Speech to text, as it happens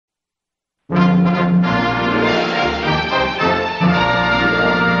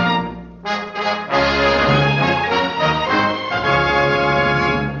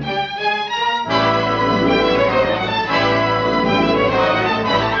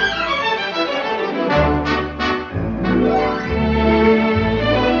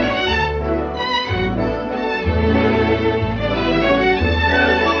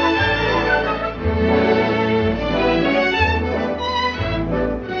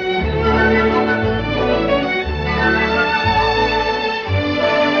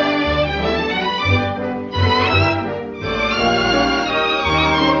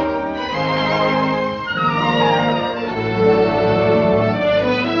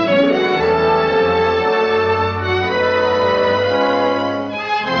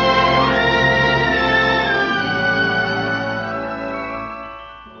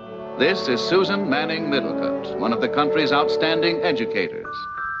This is Susan Manning Middlecutt, one of the country's outstanding educators.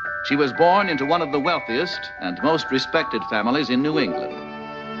 She was born into one of the wealthiest and most respected families in New England.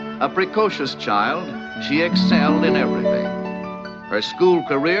 A precocious child, she excelled in everything. Her school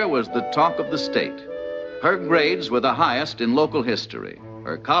career was the talk of the state. Her grades were the highest in local history.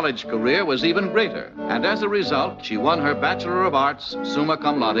 Her college career was even greater, and as a result, she won her Bachelor of Arts, summa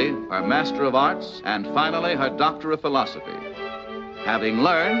cum laude, her Master of Arts, and finally her Doctor of Philosophy. Having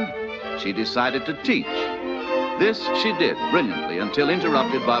learned, she decided to teach. This she did brilliantly until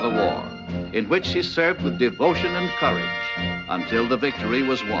interrupted by the war, in which she served with devotion and courage until the victory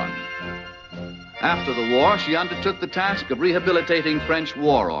was won. After the war, she undertook the task of rehabilitating French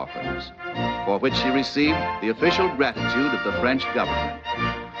war orphans, for which she received the official gratitude of the French government,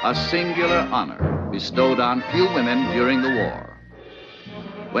 a singular honor bestowed on few women during the war.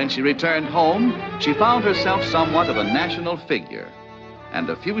 When she returned home, she found herself somewhat of a national figure, and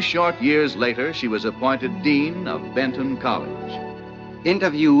a few short years later, she was appointed Dean of Benton College.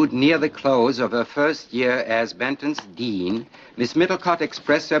 Interviewed near the close of her first year as Benton's dean, Miss Middlecutt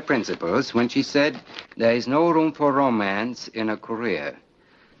expressed her principles when she said, "There is no room for romance in a career."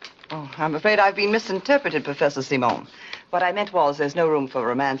 Oh, I'm afraid I've been misinterpreted, Professor Simon. What I meant was there's no room for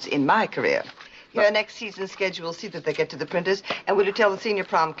romance in my career. Your next season's schedule, see that they get to the printers, and will you tell the senior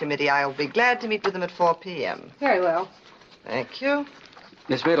prom committee I'll be glad to meet with them at 4 p.m. Very well. Thank you.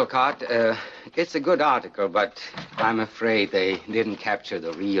 Miss Middlecutt, it's a good article, but I'm afraid they didn't capture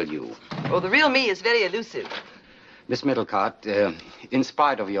the real you. Oh, the real me is very elusive. Miss Middlecutt, in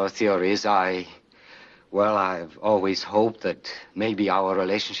spite of your theories, I've always hoped that maybe our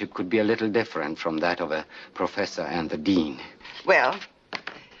relationship could be a little different from that of a professor and the dean. Well,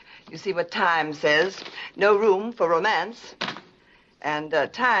 you see what Time says. No room for romance. And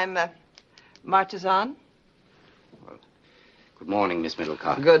Time marches on. Good morning, Miss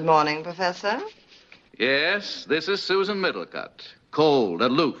Middlecutt. Good morning, Professor. Yes, this is Susan Middlecutt, cold,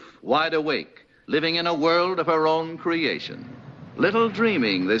 aloof, wide awake, living in a world of her own creation. Little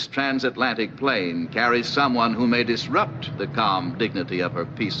dreaming this transatlantic plane carries someone who may disrupt the calm dignity of her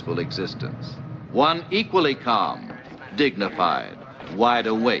peaceful existence. One equally calm, dignified, wide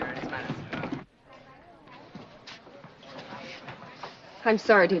awake. I'm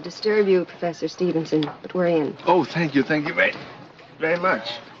sorry to disturb you, Professor Stevenson, but we're in. Oh, thank you very, very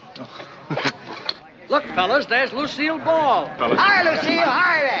much. Oh. Look, fellas, there's Lucille Ball. Hi, Lucille.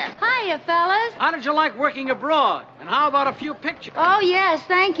 Hi there. Hiya, fellas. How did you like working abroad? And how about a few pictures? Oh, yes,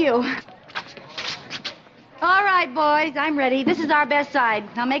 thank you. All right, boys, I'm ready. This is our best side.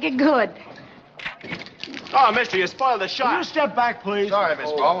 Now make it good. Oh, mister, you spoiled the shot. Can you step back, please? Sorry,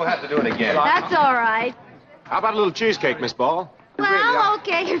 Miss Ball. We'll have to do it again. That's all right. How about a little cheesecake, Miss Ball? Well,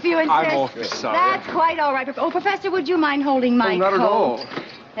 okay, if you insist. I'm awfully sorry. That's quite all right. Oh, Professor, would you mind holding my not coat? at all.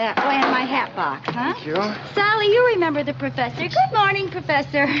 And my hat box, huh? Thank you. Sally, you remember the professor. Good morning,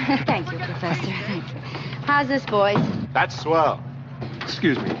 Professor. Thank you, Professor. Thank you. How's this, boys? That's swell.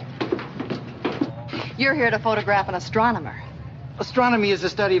 Excuse me. You're here to photograph an astronomer. Astronomy is the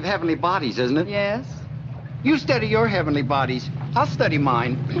study of heavenly bodies, isn't it? Yes? You study your heavenly bodies. I'll study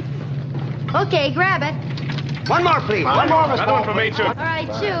mine. Okay, grab it. One more, please. One more, Miss Ball. Another one for me, too. All right,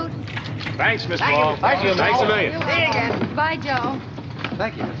 shoot. Thanks, Miss Ball. Thank you. Thanks a million. See you again. Bye, Joe.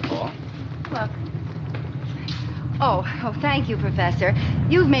 Thank you, Miss Ball. Look. Oh, thank you, Professor.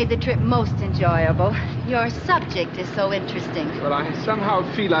 You've made the trip most enjoyable. Your subject is so interesting. But I somehow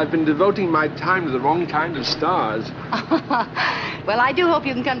feel I've been devoting my time to the wrong kind of stars. Well, I do hope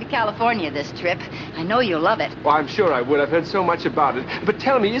you can come to California this trip. I know you'll love it. Well, I'm sure I would. I've heard so much about it. But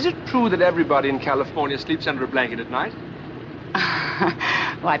tell me, is it true that everybody in California sleeps under a blanket at night?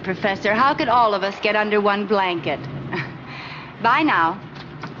 Why, Professor, how could all of us get under one blanket? Bye now.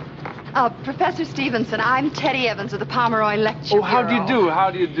 Professor Stevenson, I'm Teddy Evans of the Pomeroy Lecture Oh, how do you Bureau. do?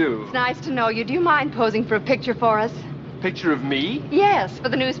 How do you do? It's nice to know you. Do you mind posing for a picture for us? Picture of me? Yes, for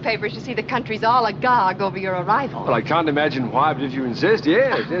the newspapers. You see, the country's all agog over your arrival. Well, I can't imagine why, but if you insist,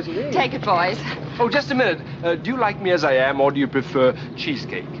 yes, indeed. Take it, boys. Oh, just a minute. Do you like me as I am, or do you prefer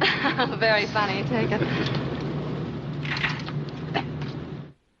cheesecake? Very funny. Take it.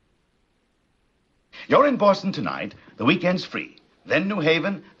 You're in Boston tonight. The weekend's free. Then New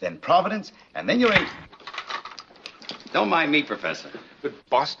Haven, then Providence, and then you're in... Don't mind me, Professor. But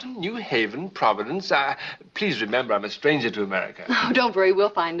Boston, New Haven, Providence, please remember I'm a stranger to America. Oh, don't worry.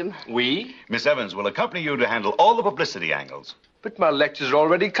 We'll find him. We? Miss Evans will accompany you to handle all the publicity angles. But my lectures are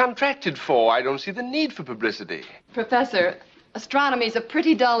already contracted for. I don't see the need for publicity. Professor, astronomy's a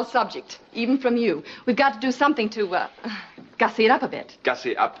pretty dull subject, even from you. We've got to do something to, gussy it up a bit.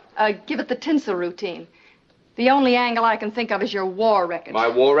 Gussie up. Give it the tinsel routine. The only angle I can think of is your war record. My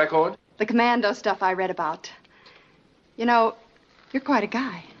war record? The commando stuff I read about. You know, you're quite a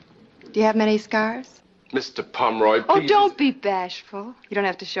guy. Do you have many scars? Mr. Pomeroy, Oh, please. don't be bashful. You don't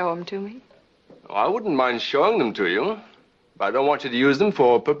have to show them to me. Oh, I wouldn't mind showing them to you, but I don't want you to use them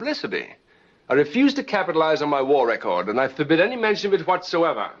for publicity. I refuse to capitalize on my war record, and I forbid any mention of it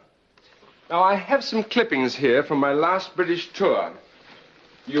whatsoever. Now, I have some clippings here from my last British tour.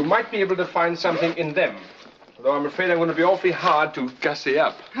 You might be able to find something in them, although I'm afraid I'm going to be awfully hard to gussy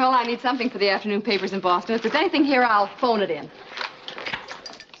up. Well, I need something for the afternoon papers in Boston. If there's anything here, I'll phone it in.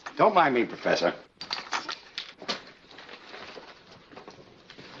 Don't mind me, Professor.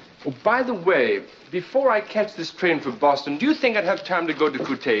 Oh, by the way, before I catch this train for Boston, do you think I'd have time to go to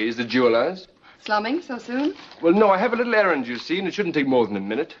Coutet's, the jeweler's? Slumming so soon? Well, no, I have a little errand, you see, and it shouldn't take more than a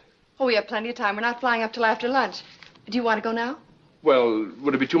minute. Oh, we have plenty of time. We're not flying up till after lunch. Do you want to go now? Well,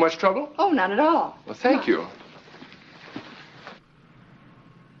 would it be too much trouble? Oh, none at all. Well, thank you.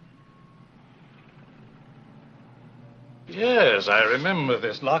 Yes, I remember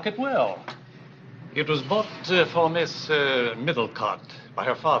this locket well. It was bought for Miss Middlecott by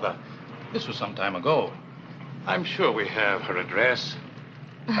her father. This was some time ago. I'm sure we have her address.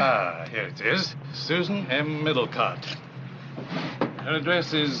 Ah, here it is. Susan M. Middlecott. Her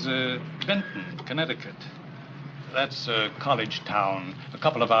address is Benton, Connecticut. That's a college town, a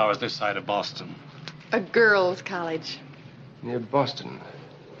couple of hours this side of Boston. A girls' college. Near Boston.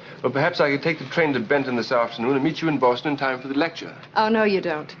 Well, perhaps I could take the train to Benton this afternoon and meet you in Boston in time for the lecture. Oh, no, you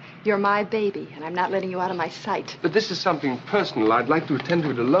don't. You're my baby, and I'm not letting you out of my sight. But this is something personal. I'd like to attend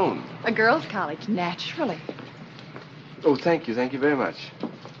to it alone. A girls' college, naturally. Oh, thank you. Thank you very much.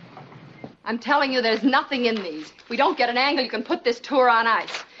 I'm telling you, there's nothing in these. If we don't get an angle, you can put this tour on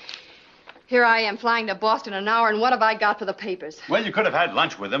ice. Here I am flying to Boston in an hour, and what have I got for the papers? Well, you could have had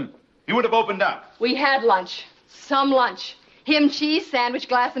lunch with him. He would have opened up. We had lunch. Some lunch. Him, cheese, sandwich,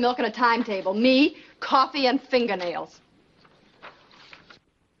 glass of milk, and a timetable. Me, coffee, and fingernails.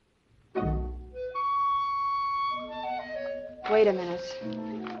 Wait a minute.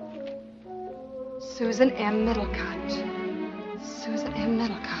 Susan M. Middlecott. Susan M.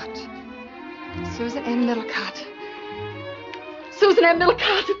 Middlecott. Susan M. Middlecott. Susan M.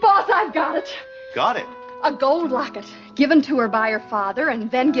 Middlecott. Boss, I've got it. Got it. A gold locket. Given to her by her father and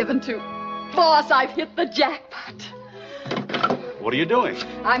then given to... Boss, I've hit the jackpot. What are you doing?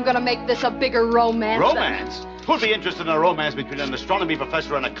 I'm going to make this a bigger romance. Romance? Who'd be interested in a romance between an astronomy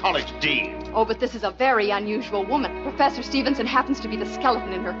professor and a college dean? Oh, but this is a very unusual woman. Professor Stevenson happens to be the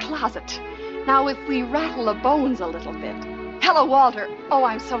skeleton in her closet. Now, if we rattle the bones a little bit. Hello, Walter. Oh,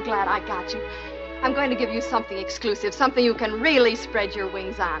 I'm so glad I got you. I'm going to give you something exclusive, something you can really spread your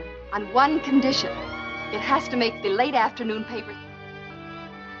wings on one condition. It has to make the late afternoon paper.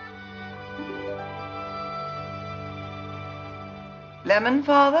 Lemon,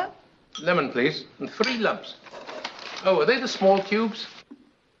 Father? Lemon, please. And 3 lumps. Oh, are they the small cubes?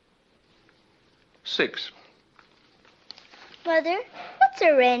 6. Mother, what's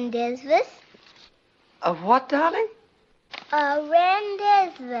a rendezvous? A what, darling? A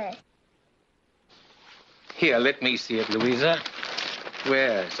rendezvous. Here, let me see it, Louisa.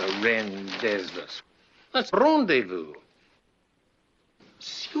 Where's a rendezvous? That's rendezvous.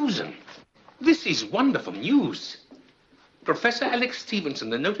 Susan, this is wonderful news. Professor Alex Stevenson,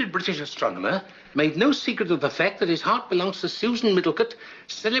 the noted British astronomer, made no secret of the fact that his heart belongs to Susan Middlecott,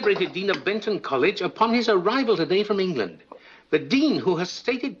 celebrated dean of Benton College, upon his arrival today from England. The dean, who has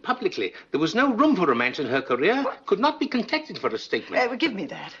stated publicly there was no room for romance in her career, could not be contacted for a statement. Give me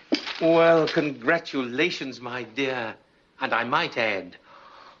that. Well, congratulations, my dear. And I might add,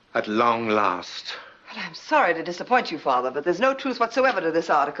 at long last. Well, I'm sorry to disappoint you, Father, but there's no truth whatsoever to this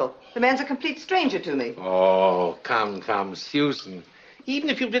article. The man's a complete stranger to me. Oh, come, Susan. Even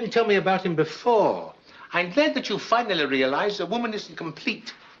if you didn't tell me about him before, I'm glad that you finally realize a woman isn't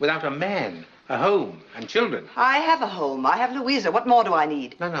complete without a man, a home, and children. I have a home. I have Louisa. What more do I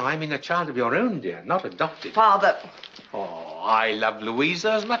need? No, I mean a child of your own, dear, not adopted. Father. Oh, I love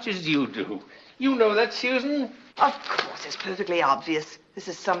Louisa as much as you do. You know that, Susan? Of course, it's perfectly obvious. This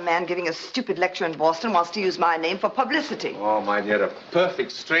is some man giving a stupid lecture in Boston, wants to use my name for publicity. Oh, my dear, a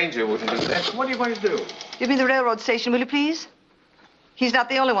perfect stranger wouldn't do that. What are you going to do? Give me the railroad station, will you, please? He's not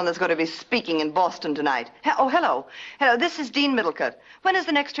the only one that's going to be speaking in Boston tonight. Oh, hello. Hello, this is Dean Middlecott. When is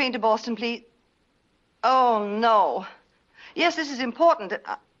the next train to Boston, please? Oh, no. Yes, this is important.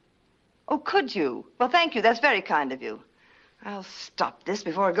 Oh, could you? Well, thank you. That's very kind of you. I'll stop this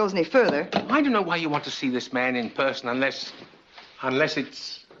before it goes any further. I don't know why you want to see this man in person unless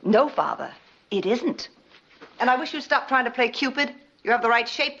it's... No, Father, it isn't. And I wish you'd stop trying to play Cupid. You have the right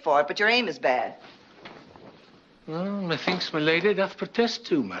shape for it, but your aim is bad. Well, methinks my lady doth protest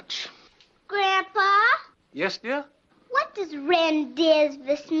too much. Grandpa, Yes, dear? what does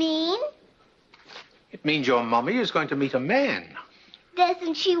rendezvous mean? It means your mommy is going to meet a man.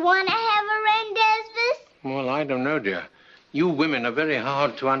 Doesn't she want to have a rendezvous? Well, I don't know, dear. You women are very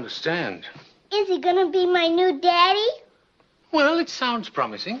hard to understand. Is he going to be my new daddy? Well, it sounds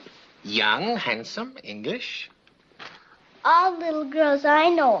promising. Young, handsome, English. All little girls I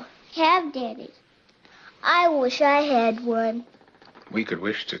know have daddies. I wish I had one. We could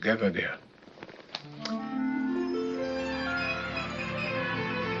wish together, dear.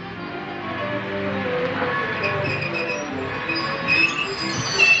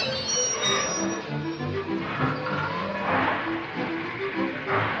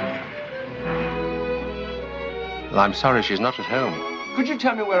 Well, I'm sorry she's not at home. Could you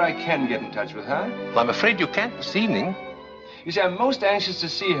tell me where I can get in touch with her? Well, I'm afraid you can't this evening. You see, I'm most anxious to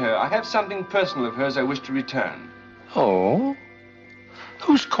see her. I have something personal of hers I wish to return. Oh?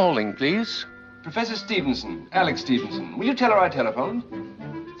 Who's calling, please? Professor Stevenson, Alex Stevenson. Will you tell her I telephoned?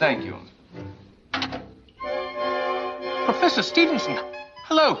 Thank you. Professor Stevenson.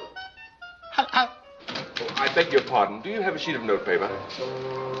 Hello. Oh, I beg your pardon. Do you have a sheet of notepaper?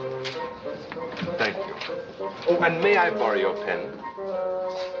 Thank you. Oh, and may I borrow your pen?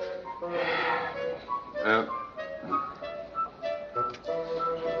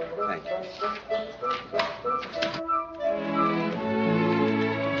 Thank you.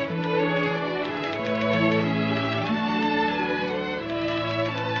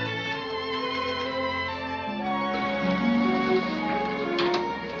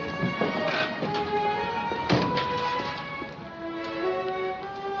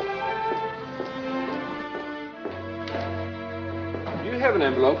 Have an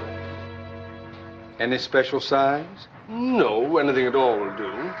envelope. Any special size? No, anything at all will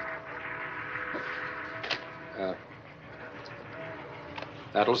do.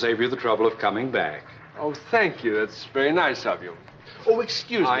 That'll save you the trouble of coming back. Oh, thank you. That's very nice of you. Oh,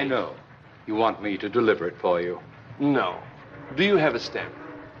 excuse me. I know. You want me to deliver it for you. No. Do you have a stamp?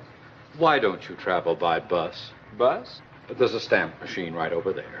 Why don't you travel by bus? Bus? But there's a stamp machine right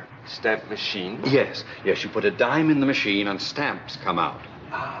over there. Stamp machine? Yes. Yes, you put a dime in the machine and stamps come out.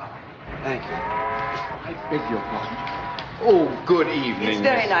 Ah, thank you. I beg your pardon. Oh, good evening. It's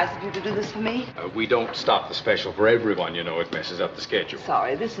very nice of you to do this for me. We don't stop the special for everyone, you know. It messes up the schedule.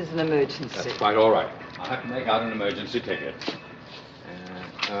 Sorry, this is an emergency. That's quite all right. I'll have to make out an emergency ticket.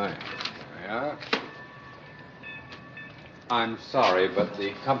 All right. There we are. I'm sorry, but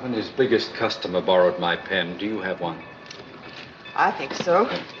the company's biggest customer borrowed my pen. Do you have one? I think so.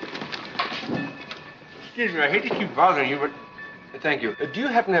 Excuse me, I hate to keep bothering you, but... Thank you. Do you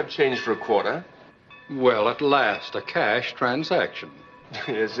happen to have change for a quarter? Well, at last, a cash transaction.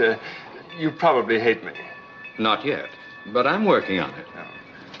 Yes, you probably hate me. Not yet, but I'm working on it.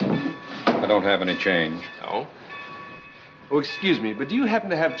 Oh. I don't have any change. No? Oh, excuse me, but do you happen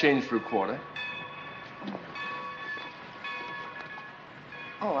to have change for a quarter?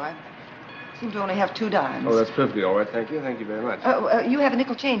 Oh, I seem to only have 2 dimes. Oh, that's perfectly all right, thank you. Thank you very much. You have a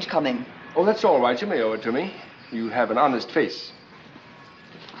nickel change coming. Oh, that's all right. You may owe it to me. You have an honest face.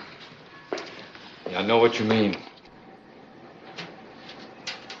 I know what you mean.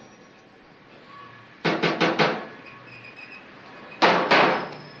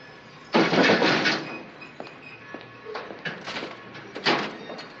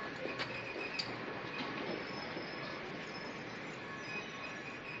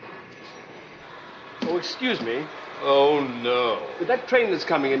 Oh, excuse me. Oh, no. But that train that's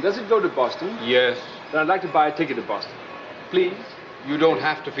coming in, does it go to Boston? Yes. Then I'd like to buy a ticket to Boston. Please? You don't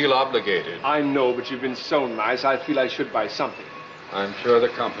have to feel obligated. I know, but you've been so nice, I feel I should buy something. I'm sure the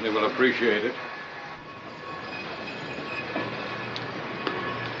company will appreciate it.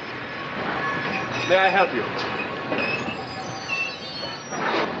 May I help you?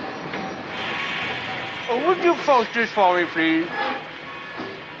 Oh, would you post this for me, please?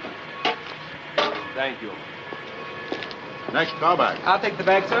 Thank you. Next car back. I'll take the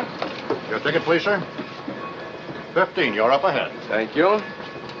bag, sir. Your ticket, please, sir. 15, you're up ahead. Thank you.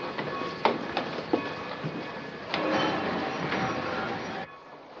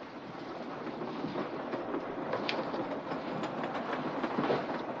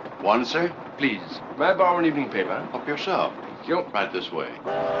 One, sir? Please. May I borrow an evening paper? Help yourself. Thank you. Right this way.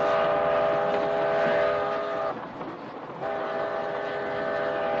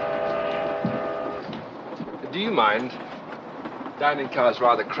 Do you mind? Dining car's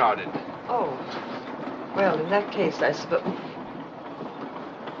rather crowded. Oh. Well, in that case, I suppose...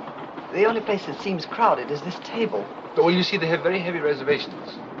 The only place that seems crowded is this table. Well, you see, they have very heavy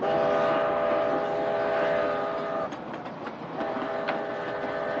reservations.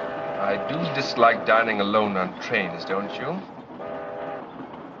 I do dislike dining alone on trains, don't you?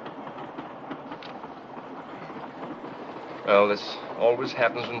 Well, this always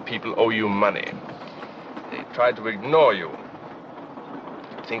happens when people owe you money. They try to ignore you.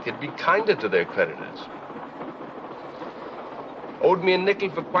 You'd think they'd be kinder to their creditors. Owed me a nickel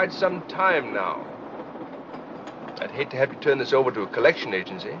for quite some time now. I'd hate to have you turn this over to a collection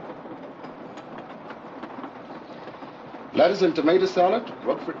agency. Lettuce and tomato salad,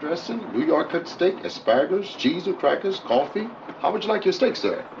 Roquefort dressing, New York cut steak, asparagus, cheese and crackers, coffee. How would you like your steak,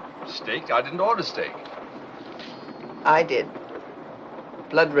 sir? Steak? I didn't order steak. I did.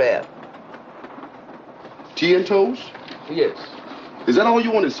 Blood red. Tea and toast? Yes. Is that all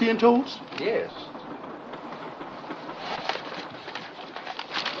you want is tea and toast? Yes.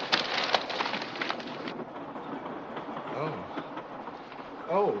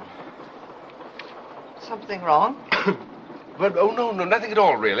 Oh. Something wrong? But, oh, no, nothing at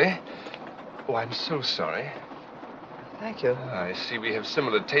all, really. Oh, I'm so sorry. Thank you. I see we have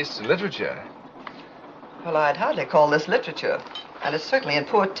similar tastes in literature. Well, I'd hardly call this literature, and it's certainly in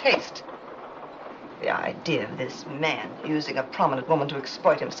poor taste. The idea of this man using a prominent woman to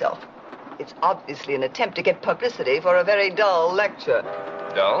exploit himself. It's obviously an attempt to get publicity for a very dull lecture.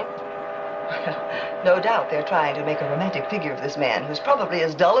 Dull? No doubt they're trying to make a romantic figure of this man, who's probably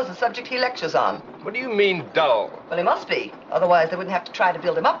as dull as the subject he lectures on. What do you mean, dull? Well, he must be. Otherwise, they wouldn't have to try to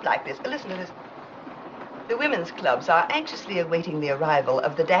build him up like this. Listen to this. The women's clubs are anxiously awaiting the arrival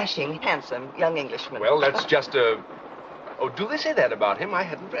of the dashing, handsome young Englishman. Well, that's just a... Oh, do they say that about him? I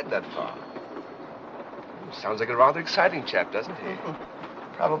hadn't read that far. Sounds like a rather exciting chap, doesn't he?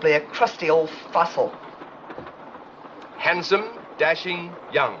 Probably a crusty old fossil. Handsome, dashing,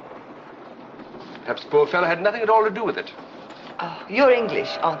 young. Perhaps the poor fellow had nothing at all to do with it. Oh, you're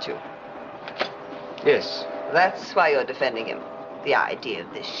English, aren't you? Yes. That's why you're defending him. The idea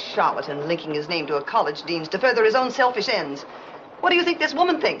of this charlatan linking his name to a college dean's to further his own selfish ends. What do you think this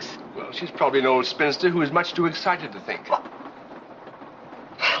woman thinks? Well, she's probably an old spinster who is much too excited to think. What?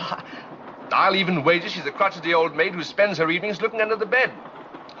 I'll even wager she's a crotchety old maid who spends her evenings looking under the bed,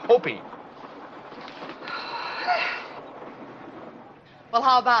 hoping. Well,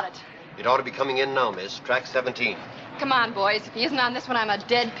 how about it? It ought to be coming in now, miss. Track 17. Come on, boys. If he isn't on this one, I'm a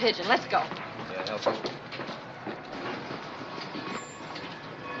dead pigeon. Let's go. Yeah, help him.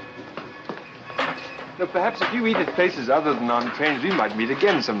 Look, perhaps if you eat at places other than on trains, we might meet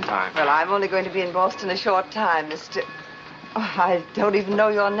again sometime. Well, I'm only going to be in Boston a short time, Mr... Oh, I don't even know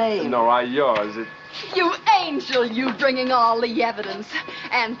your name. Nor I yours. You angel, you bringing all the evidence.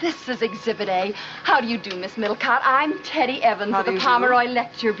 And this is Exhibit A. How do you do, Miss Middlecott? I'm Teddy Evans of the Pomeroy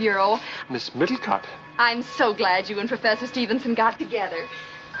Lecture Bureau. Miss Middlecott? I'm so glad you and Professor Stevenson got together.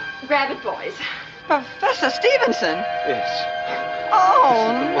 Grab it, boys. Professor Stevenson? Yes.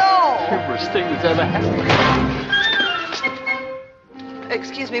 Oh, no. Humorous thing that's ever happened.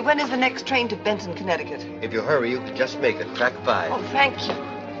 Excuse me, when is the next train to Benton, Connecticut? If you hurry, you can just make it. Track 5. Oh, thank you.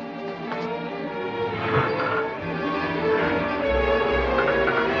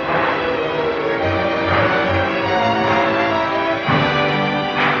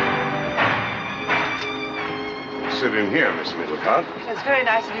 Sit in here, Miss Middlecott. That's very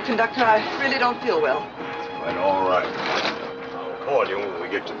nice of you, conductor. I really don't feel well. Quite all right. I'll call you when we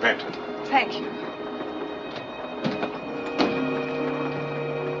get to Benton. Thank you.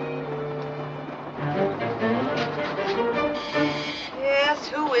 Yes,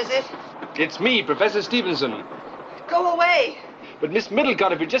 who is it? It's me, Professor Stevenson. Go away. But Miss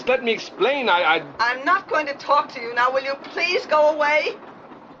Middlecott, if you just let me explain, I'm not going to talk to you now. Will you please go away?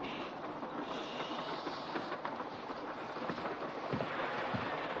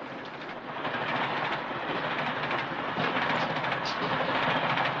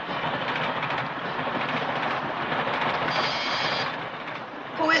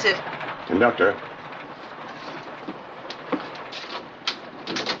 Who is it? Conductor.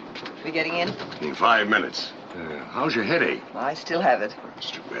 We getting in? In 5 minutes. How's your headache? I still have it.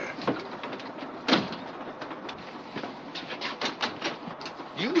 That's too bad.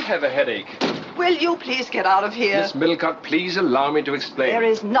 You have a headache. Will you please get out of here? Miss Middlecott, please allow me to explain. There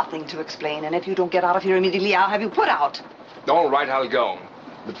is nothing to explain, and if you don't get out of here immediately, I'll have you put out. All right, I'll go.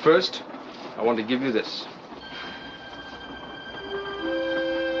 But first, I want to give you this.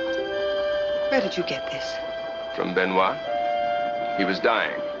 Where did you get this? From Benoit. He was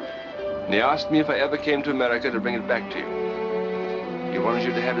dying. And he asked me if I ever came to America to bring it back to you. He wanted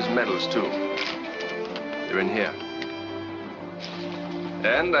you to have his medals, too. They're in here.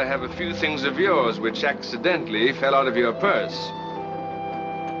 And I have a few things of yours which accidentally fell out of your purse.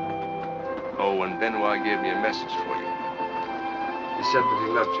 Oh, and Benoit gave me a message for you. He said that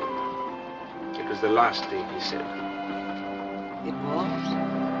he loved you. was the last thing he said. It was?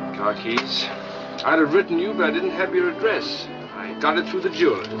 Car keys. I'd have written you, but I didn't have your address. I got it through the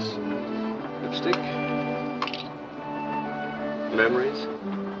jewelers. Lipstick. Memories.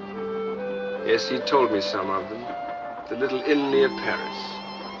 Yes, he told me some of them. The little inn near Paris.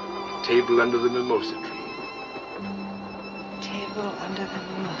 Table under the mimosa tree. Table under the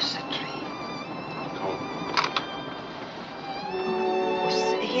mimosa tree. Oh. Was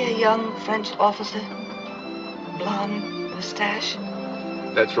he a young French officer? Blonde mustache?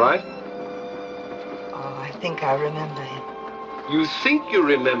 That's right. Oh, I think I remember him. You think you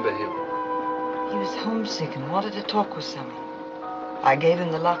remember him? He was homesick and wanted to talk with someone. I gave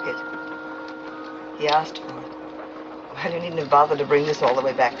him the locket. He asked for it. Well, you needn't have bothered to bring this all the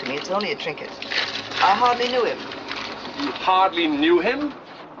way back to me. It's only a trinket. I hardly knew him. You hardly knew him?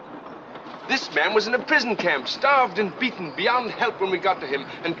 This man was in a prison camp, starved and beaten beyond help when we got to him,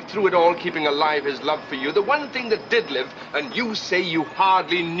 and through it all keeping alive his love for you, the one thing that did live, and you say you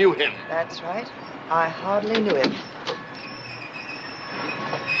hardly knew him. That's right. I hardly knew him.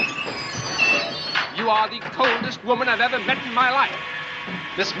 You are the coldest woman I've ever met in my life.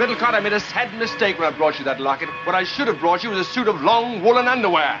 Miss Middlecott, I made a sad mistake when I brought you that locket. What I should have brought you was a suit of long woolen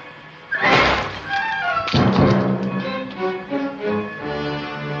underwear.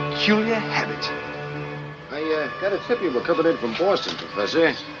 Peculiar habit. I got a tip you were coming in from Boston,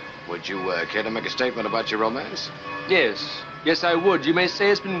 Professor. Would you care to make a statement about your romance? Yes. Yes, I would. You may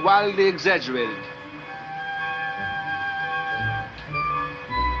say it's been wildly exaggerated.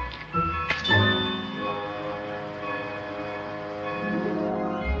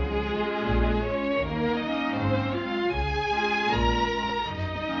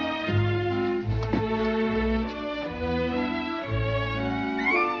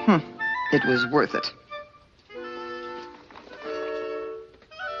 It was worth it.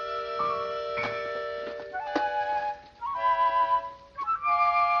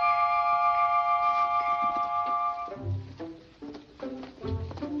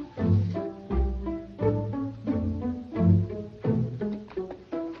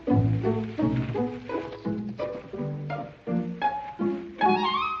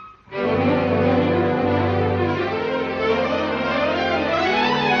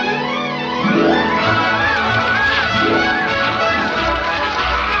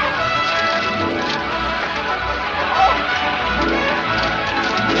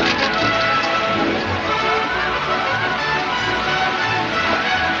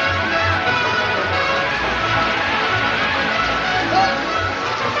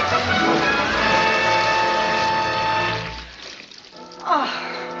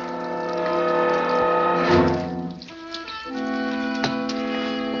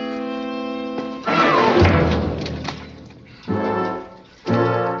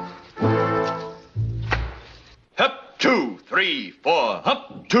 Hup, 2, 3, 4.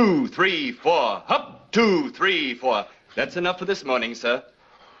 Hup, 2, 3, 4. Hup, 2, 3, 4. That's enough for this morning, sir.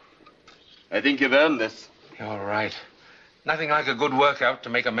 I think you've earned this. You're right. Nothing like a good workout to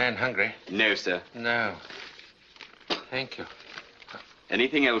make a man hungry. No, sir. No. Thank you.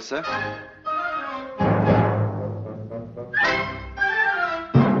 Anything else, sir?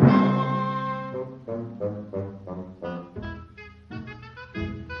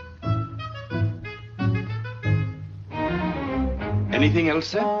 Anything else,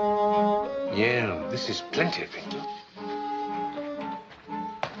 sir? Yeah, this is plenty, thank you.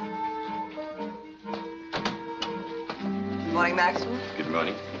 Good morning, Maxwell. Good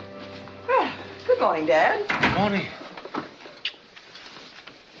morning. Well, good morning, Dad. Good morning.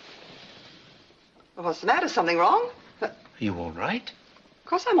 Well, what's the matter? Something wrong? Are you all right? Of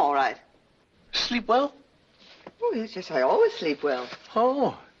course I'm all right. Sleep well? Oh, yes, I always sleep well.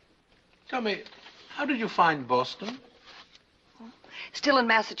 Oh. Tell me, how did you find Boston? Still in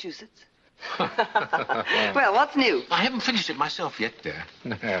Massachusetts. Well, what's new? I haven't finished it myself yet, dear.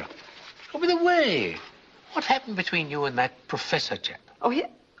 No. Oh, by the way, what happened between you and that professor chap? Oh, yeah.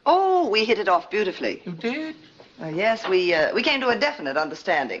 Oh, we hit it off beautifully. You did? Yes, we came to a definite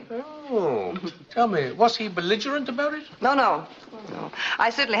understanding. Oh. Tell me, was he belligerent about it? No. I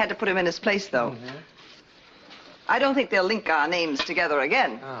certainly had to put him in his place, though. Mm-hmm. I don't think they'll link our names together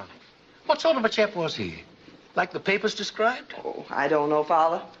again. Oh. What sort of a chap was he? Like the papers described? Oh, I don't know,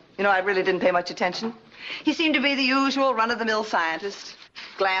 Father. You know, I really didn't pay much attention. He seemed to be the usual run-of-the-mill scientist.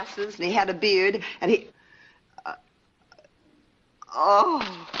 Glasses, and he had a beard, and he...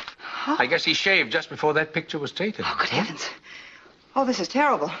 I guess he shaved just before that picture was taken. Oh, good heavens. Oh, this is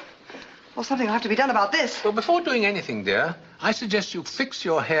terrible. Oh, something will have to be done about this. Well, before doing anything, dear, I suggest you fix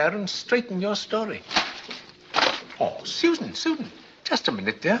your hair and straighten your story. Oh, Susan, just a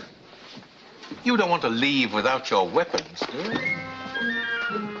minute, dear. You don't want to leave without your weapons, do you?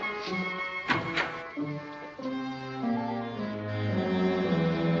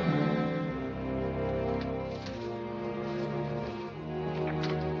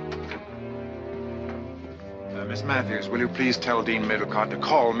 Miss Matthews, will you please tell Dean Middlecott to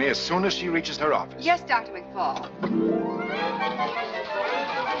call me as soon as she reaches her office? Yes, Dr. McFall.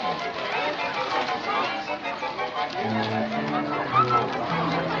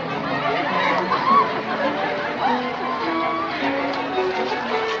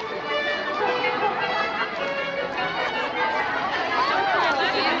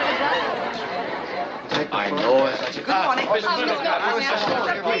 I know it. Good morning.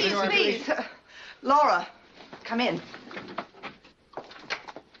 Please. Laura, come in.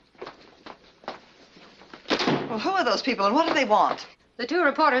 Well, who are those people and what do they want? The two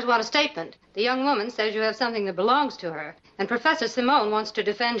reporters want a statement. The young woman says you have something that belongs to her. And Professor Simone wants to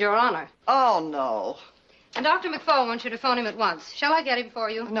defend your honor. Oh, no. And Dr. McFall wants you to phone him at once. Shall I get him for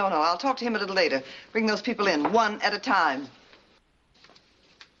you? No, I'll talk to him a little later. Bring those people in, one at a time.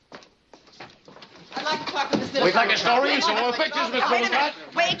 I'd like to talk to Miss Middlecott. We'd like a story, some more pictures, Miss Middlecott.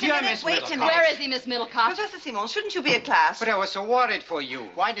 Wait a minute, wait a minute. Where is he, Miss Middlecott? Professor Simon, shouldn't you be at class? But I was so worried for you.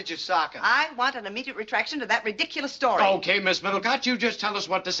 Why did you sock him? I want an immediate retraction to that ridiculous story. Okay, Miss Middlecott, you just tell us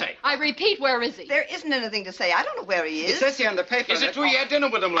what to say. I repeat, where is he? There isn't anything to say. I don't know where he is. It says here on the paper. Is it true you had dinner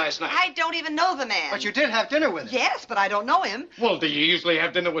with him last night? I don't even know the man. But you did have dinner with him. Yes, but I don't know him. Well, do you usually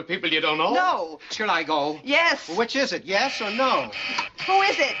have dinner with people you don't know? No. Shall I go? Yes. Well, which is it, yes or no? Who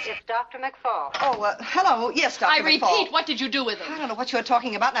is it? It's Dr. McFall. Oh, hello. Yes, Dr. I McFall. repeat, what did you do with him? I don't know what you're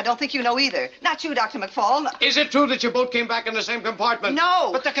talking about, and I don't think you know either. Not you, Dr. McFall. Is it true that you both came back in the same compartment?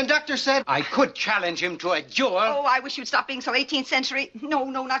 No. But the conductor said I could challenge him to a duel. Oh, I wish you'd stop being so 18th century. No,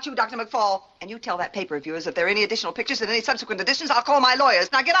 not you, Dr. McFall. And you tell that paper of yours if there are any additional pictures and any subsequent editions, I'll call my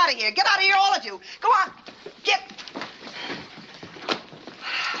lawyers. Now get out of here. Get out of here, all of you. Go on. Get.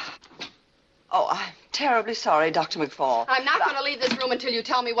 Oh, I'm terribly sorry, Dr. McFall. I'm not going to leave this room until you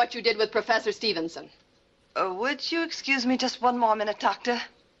tell me what you did with Professor Stevenson. Would you excuse me just one more minute, Doctor?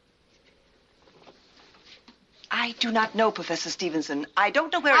 I do not know Professor Stevenson. I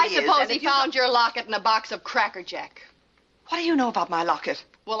don't know where he is. I suppose he found your locket in a box of Cracker Jack. What do you know about my locket?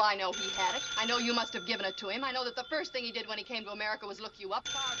 Well, I know he had it. I know you must have given it to him. I know that the first thing he did when he came to America was look you up.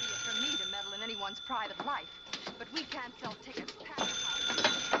 Far be it from me to meddle in anyone's private life. But we can't sell tickets past the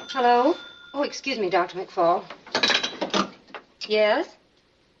house. Hello? Oh, excuse me, Dr. McFall. Yes?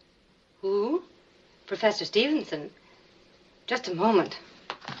 Who? Professor Stevenson. Just a moment.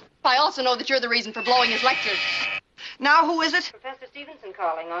 I also know that you're the reason for blowing his lectures. Now, who is it? Professor Stevenson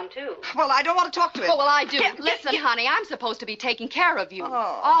calling on, too. Well, I don't want to talk to him. Oh, well, I do. Listen, honey, I'm supposed to be taking care of you. Oh.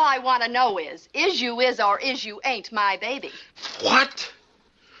 All I want to know is you is or is you ain't my baby? What?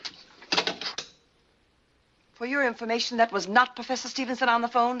 For your information, that was not Professor Stevenson on the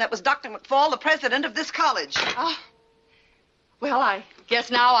phone. That was Dr. McFall, the president of this college. Oh. Well, I guess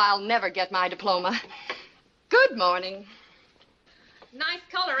now I'll never get my diploma. Good morning. Nice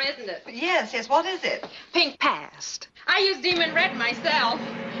color, isn't it? Yes, what is it? Pink past. I use demon red myself.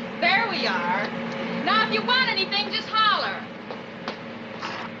 There we are. Now, if you want anything, just holler.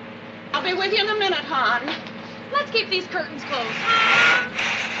 I'll be with you in a minute, hon. Let's keep these curtains closed.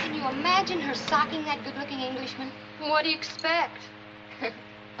 Can you imagine her socking that good-looking Englishman? What do you expect?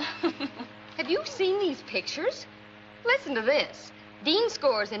 Have you seen these pictures? Listen to this. Dean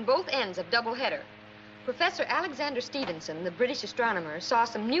scores in both ends of doubleheader. Professor Alexander Stevenson, the British astronomer, saw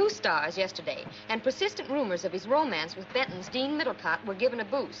some new stars yesterday, and persistent rumors of his romance with Benton's Dean Middlecott were given a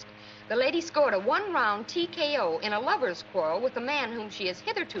boost. The lady scored a one-round TKO in a lover's quarrel with a man whom she has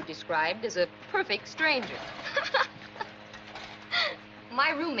hitherto described as a perfect stranger.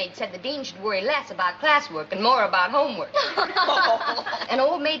 My roommate said the dean should worry less about classwork and more about homework. An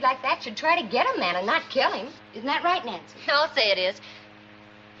old maid like that should try to get a man and not kill him. Isn't that right, Nancy? I'll say it is.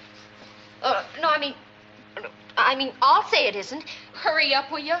 No, I mean, I'll say it isn't. Hurry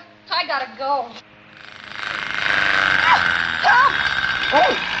up, will you? I gotta go. Help!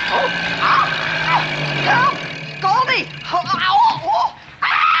 Help! Goldie!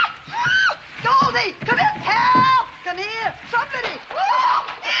 Goldie! Come here! Help! Come here! Somebody!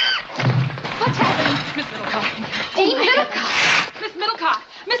 What's happening? Miss Middlecott. Dean Middlecott! Miss Middlecott!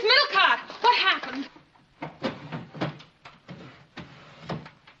 Miss Middlecott! What happened?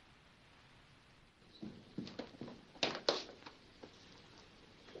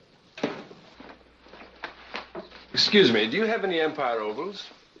 Excuse me, do you have any Empire ovals?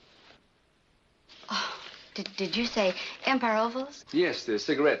 Oh, did you say Empire Ovals? Yes, they're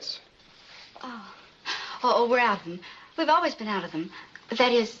cigarettes. Oh, we're out of them. We've always been out of them.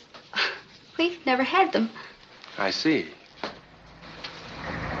 That is, We've never had them. I see.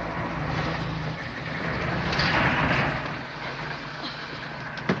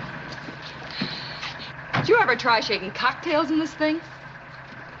 Did you ever try shaking cocktails in this thing?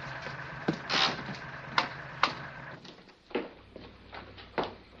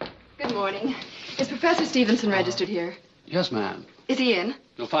 Good morning. Is Professor Stevenson registered here? Yes, ma'am. Is he in?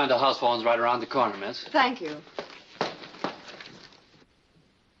 You'll find the house phone's right around the corner, miss. Thank you.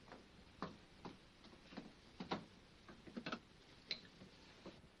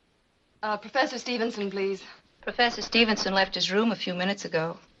 Professor Stevenson, please. Professor Stevenson left his room a few minutes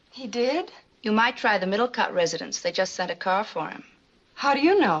ago. He did? You might try the Middlecott residence. They just sent a car for him. How do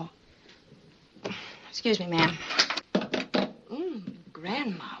you know? Excuse me, ma'am.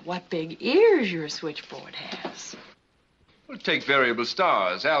 Grandma, what big ears your switchboard has. Well, take variable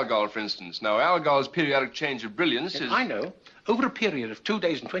stars. Algol, for instance. Now, Algol's periodic change of brilliance is... I know. Over a period of 2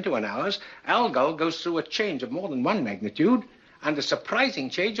 days and 21 hours, Algol goes through a change of more than 1 magnitude and a surprising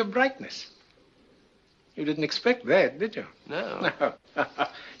change of brightness. You didn't expect that, did you? No. No.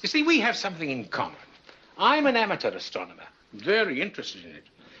 You see, we have something in common. I'm an amateur astronomer, very interested in it.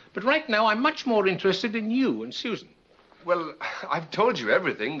 But right now, I'm much more interested in you and Susan. Well, I've told you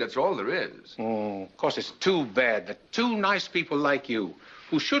everything. That's all there is. Oh, of course, it's too bad that 2 nice people like you,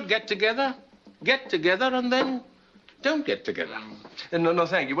 who should get together, and then don't get together. No,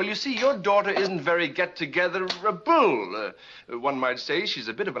 thank you. Well, you see, your daughter isn't very get-together-able. One might say she's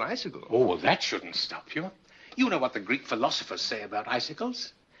a bit of an icicle. Oh, well, that shouldn't stop you. You know what the Greek philosophers say about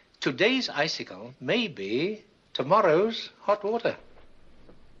icicles? Today's icicle may be tomorrow's hot water.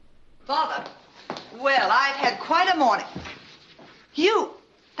 Father, well, I've had quite a morning. You,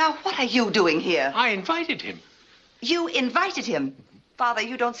 now what are you doing here? I invited him. You invited him? Father,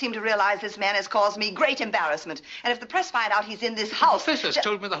 you don't seem to realize this man has caused me great embarrassment. And if the press find out he's in this house... The professor's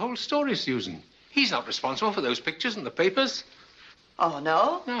told me the whole story, Susan. He's not responsible for those pictures in the papers. Oh,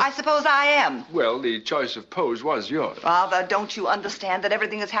 no? I suppose I am. Well, the choice of pose was yours. Father, don't you understand that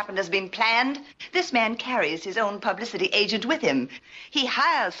everything that's happened has been planned? This man carries his own publicity agent with him. He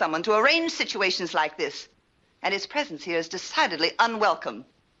hires someone to arrange situations like this. And his presence here is decidedly unwelcome.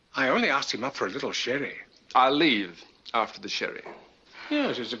 I only asked him up for a little sherry. I'll leave after the sherry.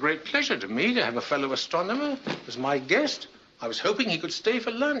 Yes, it's a great pleasure to me to have a fellow astronomer as my guest. I was hoping he could stay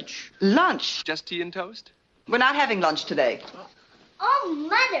for lunch. Lunch? Just tea and toast? We're not having lunch today. Oh,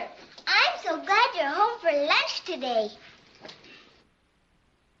 Mother, I'm so glad you're home for lunch today.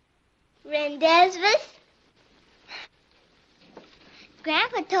 Rendezvous?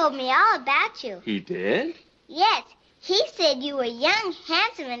 Grandpa told me all about you. He did? Yes, he said you were young,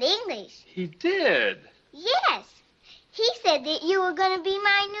 handsome, and English. He did? Yes. He said that you were going to be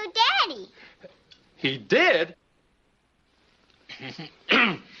my new daddy. He did?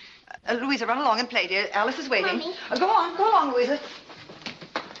 Louisa, run along and play, dear. Alice is waiting. Mommy. Go on, Louisa.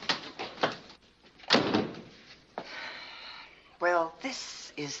 Well,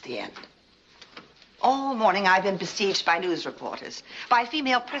 this is the end. All morning I've been besieged by news reporters, by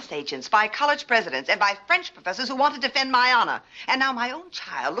female press agents, by college presidents, and by French professors who want to defend my honor. And now my own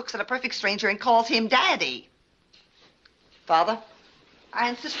child looks at a perfect stranger and calls him Daddy. Father, I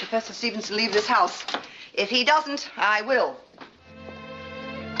insist Professor Stevenson leave this house. If he doesn't, I will.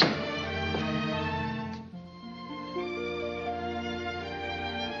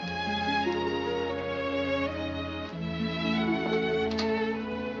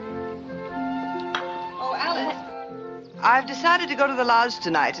 Oh, Alice. I've decided to go to the lodge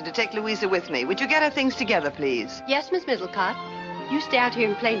tonight and to take Louisa with me. Would you get her things together, please? Yes, Miss Middlecott. You stay out here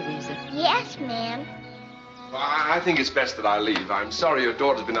and play, Louisa. Yes, ma'am. Well, I think it's best that I leave. I'm sorry your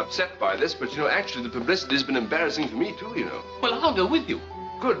daughter's been upset by this, but, actually the publicity's been embarrassing for me, too, Well, I'll go with you.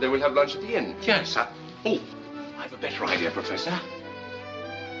 Good, then we'll have lunch at the inn. Yes, I have a better idea, Professor.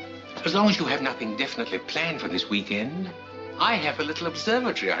 As long as you have nothing definitely planned for this weekend, I have a little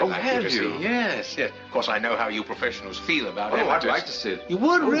observatory I'd like you to see. Yes. Of course, I know how you professionals feel about it. I'd like to see it. You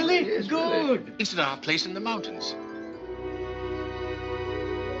would, really? Yes, Good. really. It's at our place in the mountains.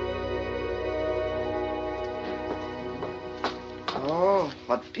 Oh,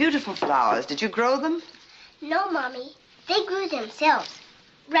 what beautiful flowers. Did you grow them? No, Mommy. They grew themselves.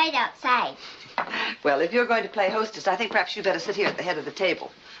 Right outside. Well, if you're going to play hostess, I think perhaps you better sit here at the head of the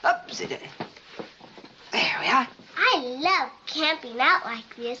table. Up, sit there. There we are. I love camping out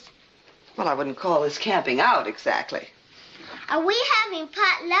like this. Well, I wouldn't call this camping out exactly. Are we having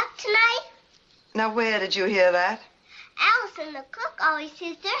potluck tonight? Now, where did you hear that? Allison, the cook, always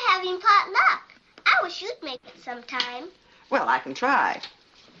says they're having potluck. I wish you'd make it sometime. Well, I can try.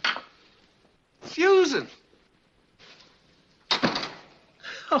 Susan!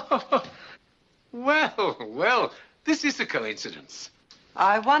 Well, this is a coincidence.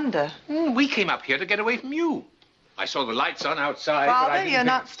 I wonder. We came up here to get away from you. I saw the lights on outside. but I Father, didn't you're think-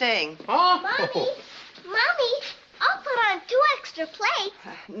 not staying. Oh. Mommy, I'll put on 2 extra plates.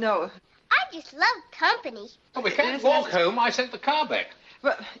 No. I just love company. Oh, we can't walk home. I sent the car back.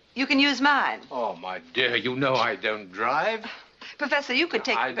 Well, you can use mine. Oh, my dear, you know I don't drive. Professor, you could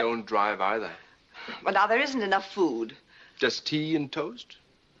take... I don't drive either. Well, now, there isn't enough food. Just tea and toast?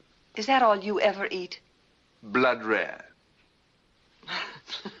 Is that all you ever eat? Blood rare.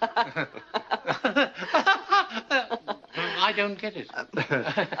 I don't get it.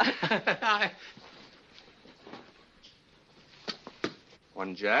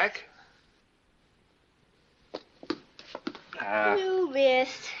 One Jack. You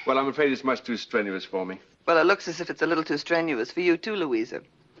missed. Well, I'm afraid it's much too strenuous for me. Well, it looks as if it's a little too strenuous for you, too, Louisa.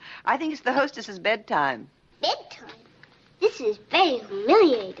 I think it's the hostess's bedtime. Bedtime? This is very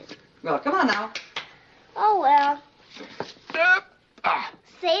humiliating. Well, come on now. Oh, well.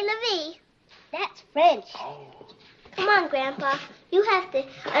 C'est la vie. That's French. Come on, Grandpa. You have to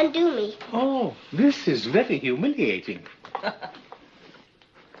undo me. Oh, this is very humiliating.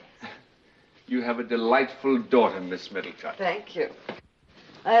 You have a delightful daughter, Miss Middlecott. Thank you.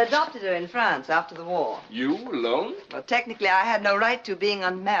 I adopted her in France after the war. You alone? Well, technically, I had no right to, being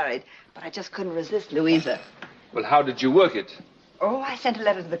unmarried, but I just couldn't resist Louisa. Well, how did you work it? Oh, I sent a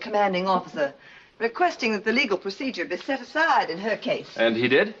letter to the commanding officer requesting that the legal procedure be set aside in her case. And he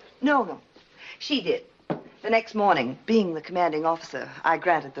did? No. She did. The next morning, being the commanding officer, I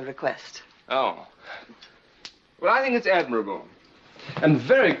granted the request. Oh. Well, I think it's admirable. And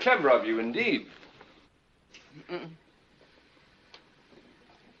very clever of you, indeed.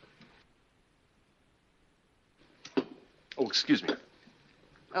 Oh, excuse me.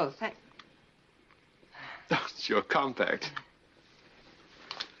 Oh, thanks. Oh, it's your compact.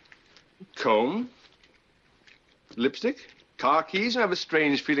 Comb. Lipstick. Car keys. I have a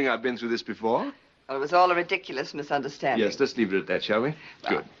strange feeling I've been through this before. Well, it was all a ridiculous misunderstanding. Yes, let's leave it at that, shall we?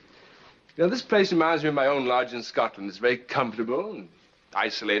 Good. You know, this place reminds me of my own lodge in Scotland. It's very comfortable and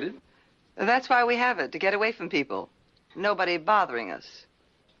isolated. That's why we have it, to get away from people. Nobody bothering us.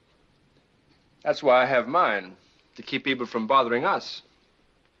 That's why I have mine, to keep people from bothering us.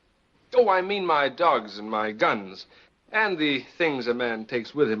 Oh, I mean my dogs and my guns, and the things a man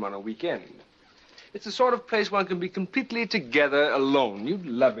takes with him on a weekend. It's the sort of place one can be completely together alone. You'd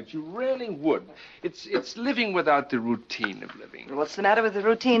love it. You really would. It's living without the routine of living. What's the matter with the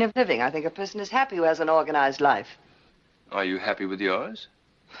routine of living? I think a person is happy who has an organized life. Are you happy with yours?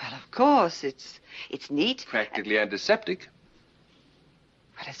 Well, of course. It's neat. Practically antiseptic.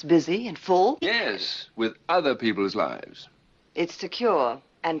 But it's busy and full. Yes, with other people's lives. It's secure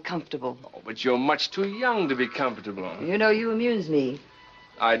and comfortable. Oh, but you're much too young to be comfortable. You know, you amuse me.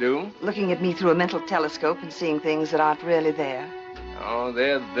 I do? Looking at me through a mental telescope and seeing things that aren't really there. Oh,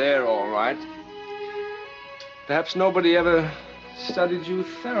 they're there, all right. Perhaps nobody ever studied you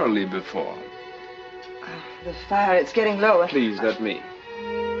thoroughly before. The fire, it's getting lower. Please, let me.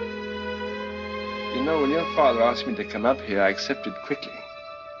 You know, when your father asked me to come up here, I accepted quickly.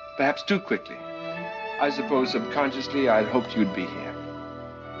 Perhaps too quickly. I suppose subconsciously I'd hoped you'd be here.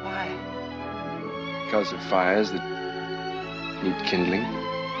 Why? Because of fires that need kindling.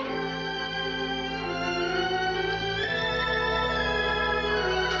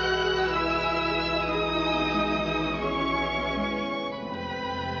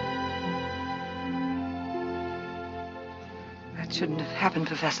 That shouldn't have happened,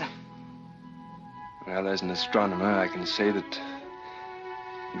 Professor. Well, as an astronomer, I can say that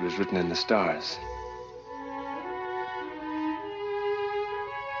it was written in the stars.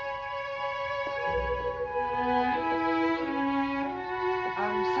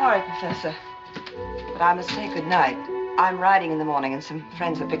 I'm sorry, Professor, but I must say good night. I'm riding in the morning, and some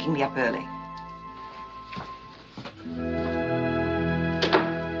friends are picking me up early.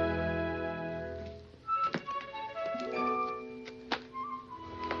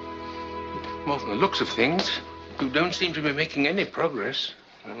 Well, from the looks of things, you don't seem to be making any progress.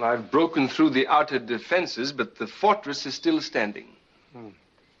 Well, I've broken through the outer defenses, but the fortress is still standing.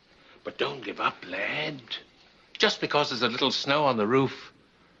 But don't give up, lad. Just because there's a little snow on the roof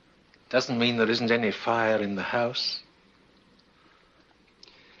doesn't mean there isn't any fire in the house.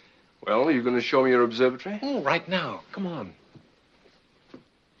 Well, are you going to show me your observatory? Oh, right now. Come on.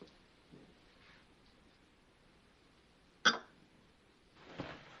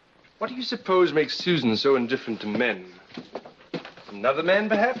 What do you suppose makes Susan so indifferent to men? Another man,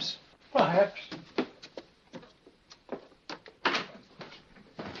 perhaps? Perhaps.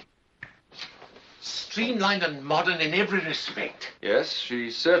 streamlined and modern in every respect. Yes, she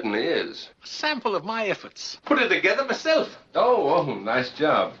certainly is. A sample of my efforts. Put it together myself. Oh, nice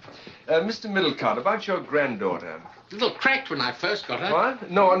job. Mr. Middlecott, about your granddaughter. A little cracked when I first got her. What?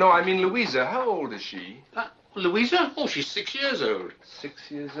 No, I mean Louisa. How old is she? Louisa? Oh, she's 6 years old.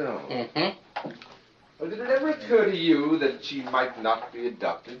 6 years old. Mm-hmm. Well, did it ever occur to you that she might not be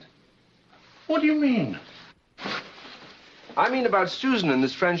adopted? What do you mean? I mean about Susan and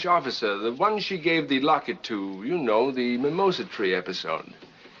this French officer, the one she gave the locket to, you know, the mimosa tree episode.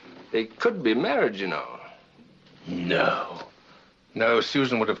 They could be married, you know. No,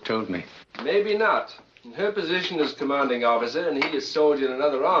 Susan would have told me. Maybe not. In her position as commanding officer, and he a soldier in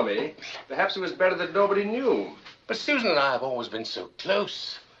another army, perhaps it was better that nobody knew. But Susan and I have always been so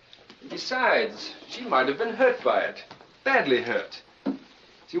close. Besides, she might have been hurt by it. Badly hurt.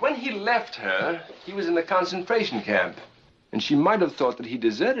 See, when he left her, he was in the concentration camp. And she might have thought that he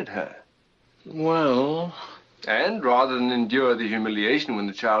deserted her. Well... And rather than endure the humiliation when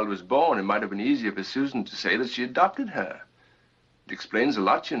the child was born, it might have been easier for Susan to say that she adopted her. It explains a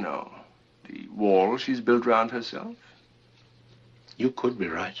lot, you know. The wall she's built around herself. You could be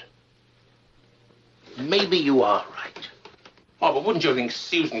right. Maybe you are right. Oh, but wouldn't you think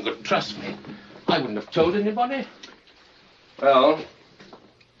Susan could trust me? I wouldn't have told anybody. Well,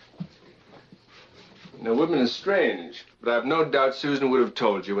 you know, women are strange, but I've no doubt Susan would have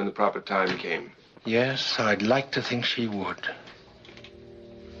told you when the proper time came. Yes, I'd like to think she would.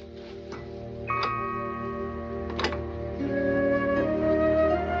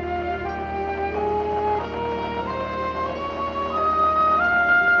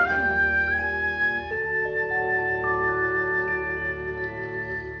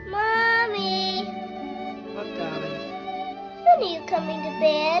 Mommy! What, darling? When are you coming to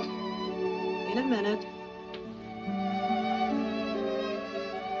bed? In a minute.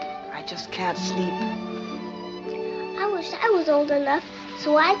 I just can't sleep. I wish I was old enough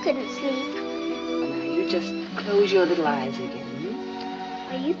so I couldn't sleep. Well, now, you just close your little eyes again.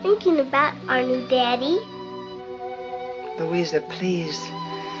 Are you thinking about our new daddy? Louisa, please.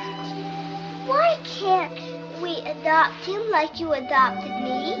 Why can't we adopt him like you adopted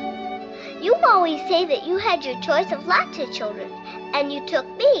me? You always say that you had your choice of lots of children, and you took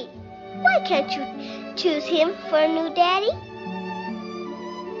me. Why can't you choose him for a new daddy?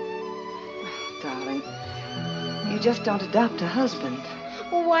 Darling, you just don't adopt a husband.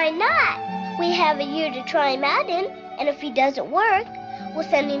 Well, why not? We have a year to try him out in, and if he doesn't work, we'll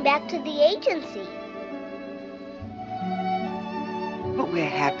send him back to the agency. But we're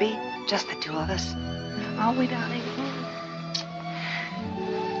happy, just the two of us. Aren't we, darling?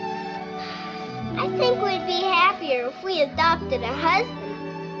 I think we'd be happier if we adopted a husband.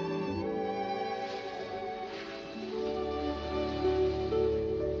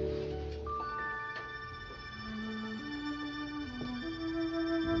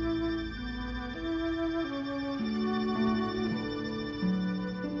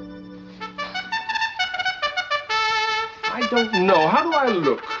 I don't know. How do I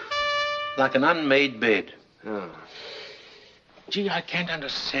look? Like an unmade bed. Oh. Gee, I can't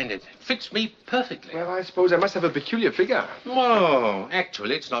understand it. It fits me perfectly. Well, I suppose I must have a peculiar figure. Oh,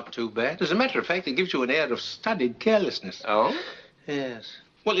 actually, it's not too bad. As a matter of fact, it gives you an air of studied carelessness. Oh? Yes.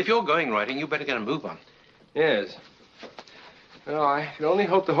 Well, if you're going riding, you better get a move on. Yes. Well, I can only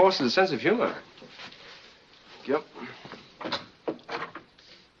hope the horse has a sense of humor. Yep.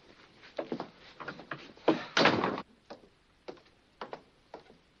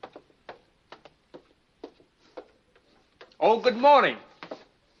 Oh, good morning.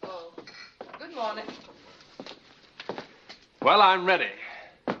 Oh, good morning. Well, I'm ready.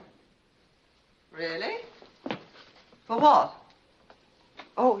 Really? For what?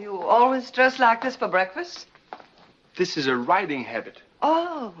 Oh, you always dress like this for breakfast? This is a riding habit.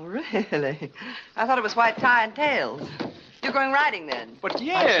 Oh, really? I thought it was white tie and tails. You're going riding then? But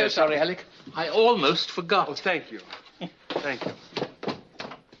I'm so sorry, Alec. I almost forgot. Oh, thank you. Thank you.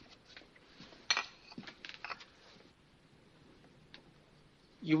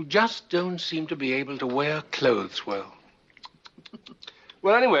 You just don't seem to be able to wear clothes well.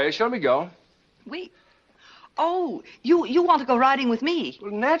 Well, anyway, shall we go? We... Oh, you want to go riding with me?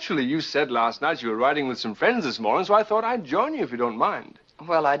 Well, naturally, you said last night you were riding with some friends this morning, so I thought I'd join you if you don't mind.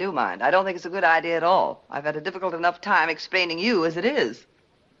 Well, I do mind. I don't think it's a good idea at all. I've had a difficult enough time explaining you as it is.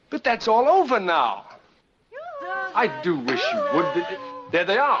 But that's all over now. I do wish you would. There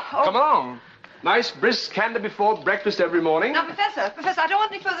they are. Oh. Come along. Nice, brisk canter before breakfast every morning. Now, Professor, I don't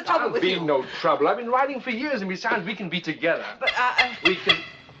want any further trouble with you. There'll be no trouble. I've been riding for years, and besides, we can be together. But, We can...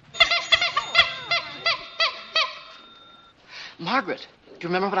 Margaret, you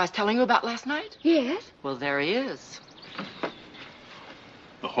remember what I was telling you about last night? Yes? Well, there he is.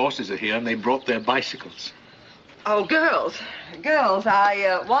 The horses are here, and they brought their bicycles. Oh, girls,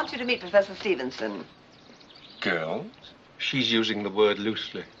 I want you to meet Professor Stevenson. Girls? She's using the word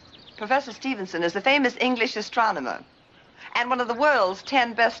loosely. Professor Stevenson is the famous English astronomer and one of the world's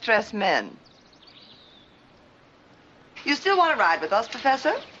 10 best-dressed men. You still want to ride with us,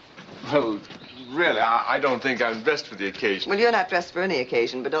 Professor? Well, really, I don't think I'm dressed for the occasion. Well, you're not dressed for any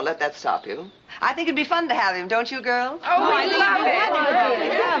occasion, but don't let that stop you. I think it'd be fun to have him, don't you, girls? Oh, I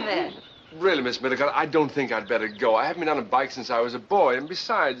love it. Really, Miss Millicott, I don't think I'd better go. I haven't been on a bike since I was a boy, and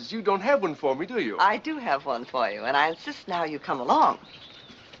besides, you don't have one for me, do you? I do have one for you, and I insist now you come along.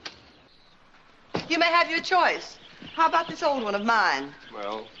 You may have your choice. How about this old one of mine?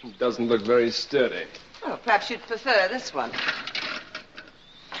 Well, it doesn't look very sturdy. Oh, perhaps you'd prefer this one.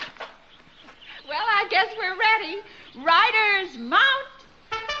 Well, I guess we're ready. Riders, mount.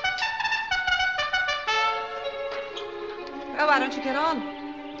 Well, why don't you get on?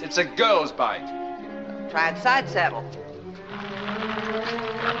 It's a girl's bike. Try the side saddle.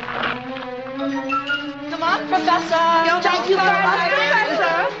 Come on, Professor. Thank you very much,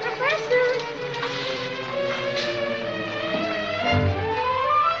 Professor.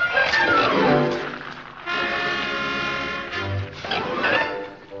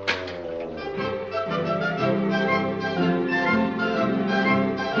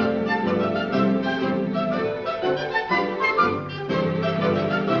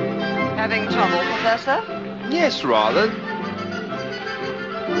 Having trouble, Professor? Yes, rather.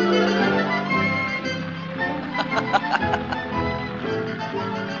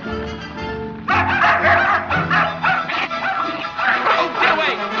 Oh, get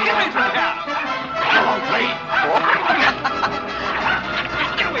away! Get away from here! Oh, great!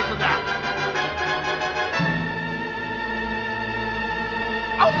 Get away from that!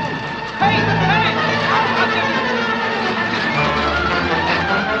 Oh! Hey! Hey!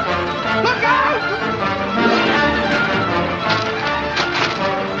 Look out!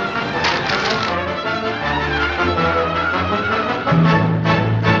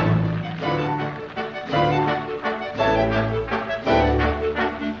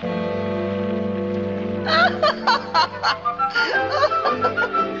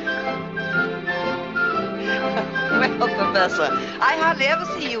 Well, Professor, I hardly ever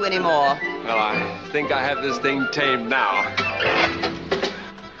see you anymore. Well, I think I have this thing tamed now.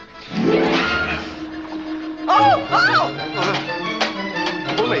 Oh! Oh!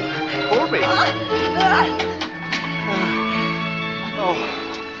 Pull me! Pull me! Oh.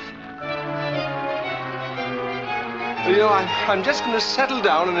 You know, I'm just going to settle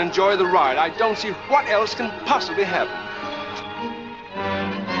down and enjoy the ride. I don't see what else can possibly happen.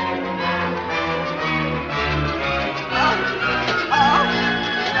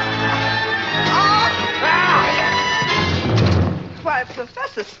 Why,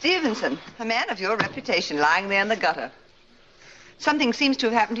 Professor Stevenson, a man of your reputation lying there in the gutter. Something seems to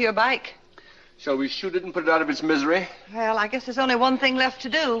have happened to your bike. Shall we shoot it and put it out of its misery? Well, I guess there's only one thing left to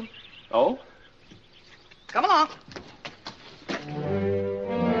do. Oh? Come along.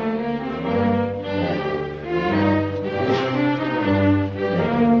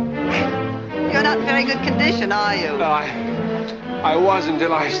 You're not in very good condition, are you? No, I was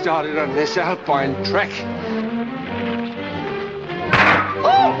until I started on this alpine trek.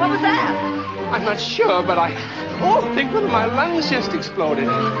 Oh, what was that? I'm not sure, but I think one of my lungs just exploded.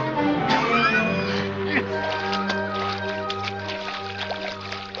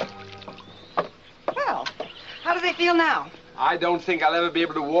 Well, how do they feel now? I don't think I'll ever be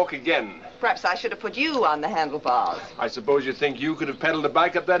able to walk again. Perhaps I should have put you on the handlebars. I suppose you think you could have pedaled a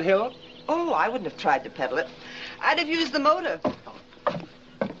bike up that hill? Oh, I wouldn't have tried to pedal it. I'd have used the motor.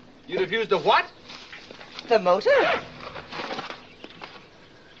 You'd have used the what? The motor?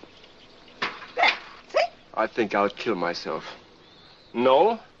 There, see? I think I'll kill myself.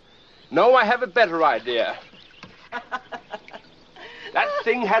 No. No, I have a better idea. That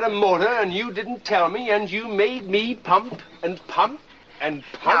thing had a motor, and you didn't tell me, and you made me pump and pump and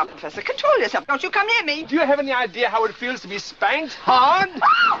pump. Now, Professor, control yourself. Don't you come near me. Do you have any idea how it feels to be spanked hard?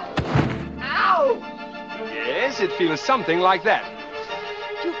 Ow! Yes, it feels something like that.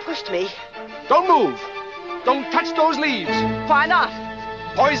 You pushed me. Don't move. Don't touch those leaves. Why not?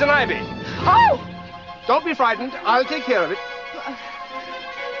 Poison ivy. Oh! Don't be frightened. I'll take care of it.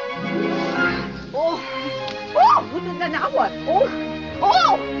 Oh! Oh! Now what? Oh!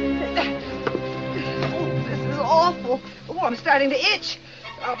 Oh! Oh, this is awful. Oh, I'm starting to itch.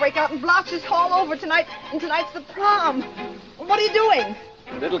 I'll break out in blotches all over tonight, and tonight's the prom. What are you doing?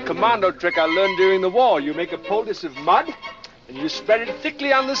 A little commando trick I learned during the war. You make a poultice of mud, and you spread it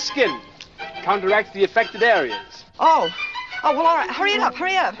thickly on the skin. Counteracts the affected areas. Oh, well, all right. Hurry it up,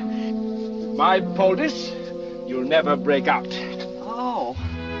 hurry up. My poultice, you'll never break out. Oh.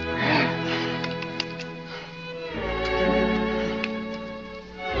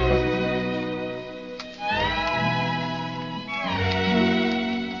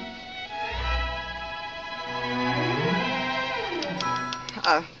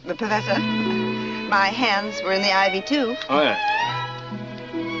 The Professor, my hands were in the ivy, too. Oh, yeah.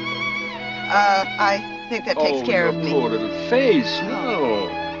 I think that takes care of me. Poor little face. No.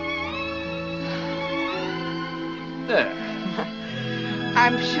 There.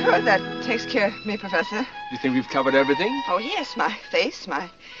 I'm sure that takes care of me, Professor. You think we've covered everything? Oh, yes, my face, my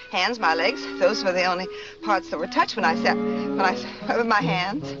hands, my legs. Those were the only parts that were touched when I sat with my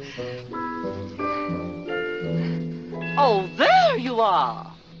hands. Oh, there you are.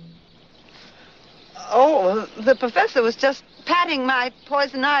 Oh, the Professor was just patting my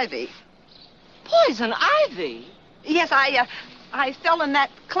poison ivy. Poison ivy? Yes, I fell in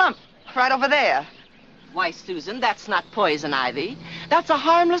that clump right over there. Why, Susan, that's not poison ivy. That's a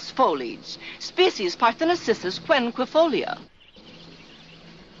harmless foliage. Species Parthenocissus quenquifolia.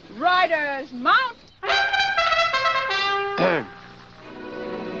 Riders, mount!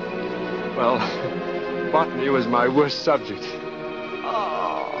 Well, botany was my worst subject.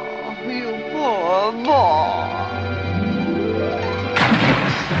 Oh, you poor boy.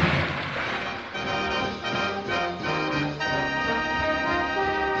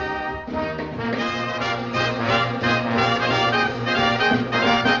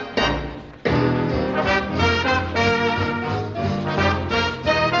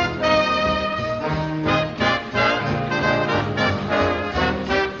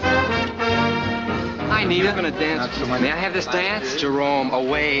 You're gonna dance. May I have this dance? Jerome,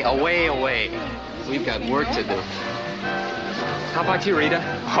 away. We've got work to do. How about you, Rita?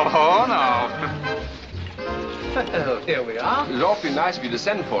 Oh, no. Well, here we are. It was awfully nice of you to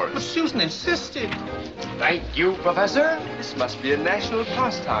send for us. But Susan insisted. Thank you, Professor. This must be a national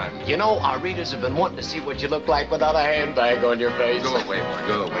pastime. You know, our readers have been wanting to see what you look like without a handbag on your face. Go away, boy,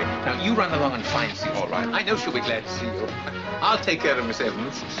 go away. Now, you run along and find Susan. All right. I know she'll be glad to see you. I'll take care of Miss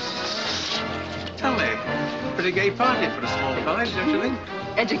Evans. Tell me, pretty gay party for a small college, don't you think?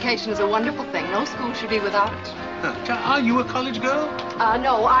 Education is a wonderful thing. No school should be without it. Are you a college girl?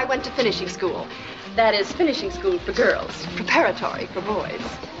 No, I went to finishing school. That is, finishing school for girls, preparatory for boys.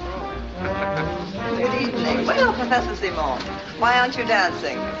 Good evening. Well, Professor Simon, why aren't you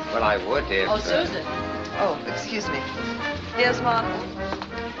dancing? Well, I would if... Oh, Susan. Oh, excuse me. Yes, Mom?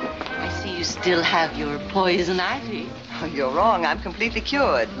 I see you still have your poison ivy. Oh, you're wrong. I'm completely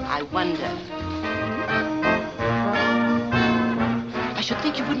cured. I wonder. I should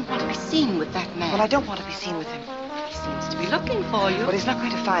think you wouldn't want to be seen with that man. Well, I don't want to be seen with him. He seems to be looking for you. But he's not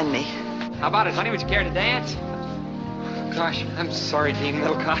going to find me. How about it, honey? Would you care to dance? Gosh, I'm sorry, Dean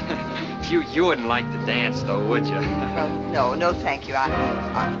Wilcott. You wouldn't like to dance, though, would you? Well, no, thank you.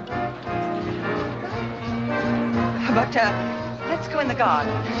 But, let's go in the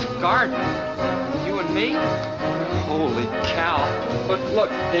garden. Garden? You and me? Holy cow. But look,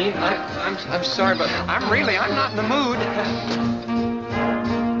 Dean, I'm sorry, but I'm not in the mood.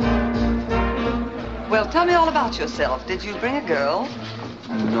 Well, tell me all about yourself. Did you bring a girl?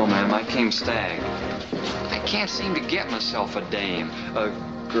 No, ma'am, I came stag. I can't seem to get myself a dame, a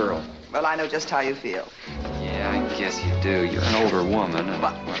girl. Well, I know just how you feel. Yeah, I guess you do. You're an older woman. And...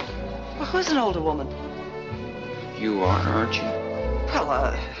 Well, who's an older woman? You are, aren't you?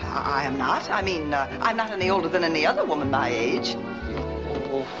 Well, I am not. I mean, I'm not any older than any other woman my age.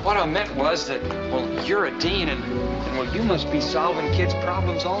 Well, what I meant was that, well, you're a dean, and well, you must be solving kids'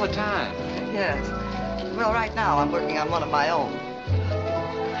 problems all the time. Yes. Well, right now, I'm working on one of my own.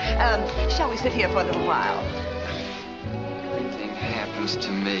 Shall we sit here for a little while? Everything happens to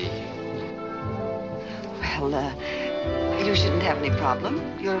me. Well, you shouldn't have any problem.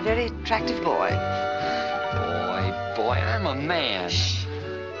 You're a very attractive boy. Boy, I'm a man. Shh.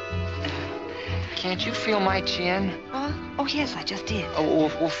 Can't you feel my chin? Oh, yes, I just did.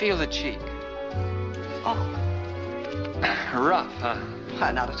 Oh, we'll feel the cheek. Oh. Rough, huh?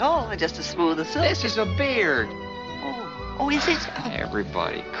 Why, not at all. Just as smooth as silk. This is a beard. Oh, is it?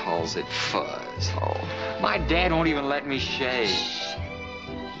 Everybody calls it fuzz. Oh, my dad won't even let me shave. Shh.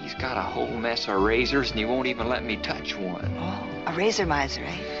 He's got a whole mess of razors, and he won't even let me touch one. Oh, a razor miser,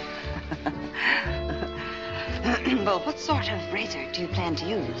 eh? Well, what sort of razor do you plan to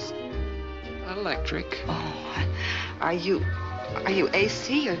use? Electric. Oh, are you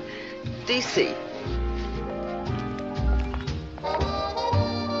AC or DC?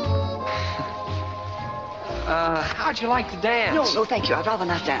 How'd you like to dance? No, thank you. I'd rather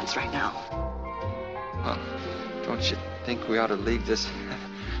not dance right now. Well, don't you think we ought to leave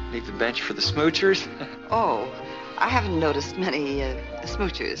the bench for the smoochers? Oh, I haven't noticed many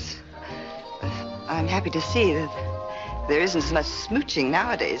smoochers. I'm happy to see that there isn't as much smooching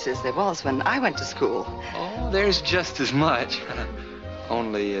nowadays as there was when I went to school. Oh, there's just as much.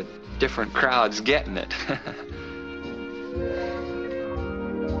 Only different crowds getting it.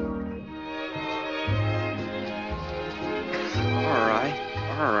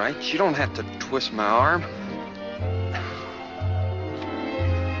 All right. You don't have to twist my arm.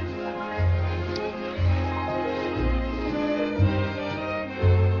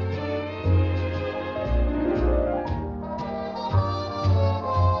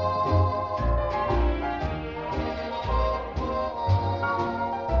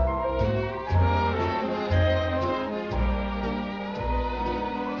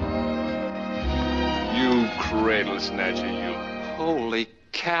 You cradle snatcher, you. Holy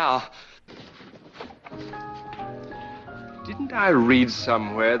cow. Didn't I read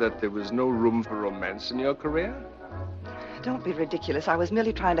somewhere that there was no room for romance in your career? Don't be ridiculous. I was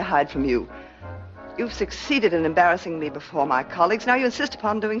merely trying to hide from you. You've succeeded in embarrassing me before my colleagues. Now you insist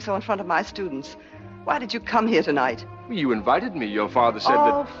upon doing so in front of my students. Why did you come here tonight? You invited me. Your father said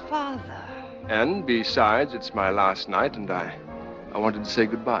Oh, Father. And besides, it's my last night, and I wanted to say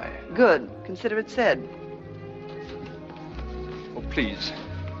goodbye. Good. Consider it said. Oh, please.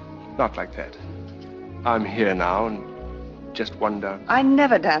 Not like that. I'm here now, and just one dance. I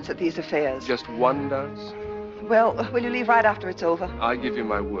never dance at these affairs. Just one dance? Well, will you leave right after it's over? I give you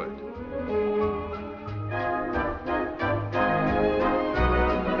my word.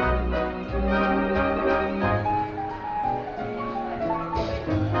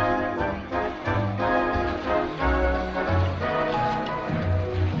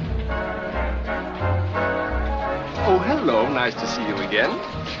 Oh, hello. Nice to see you again.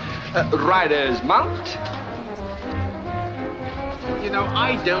 Riders mount. You know,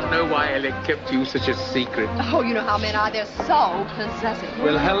 I don't know why Alec kept you such a secret. Oh, you know how men are. They're so possessive.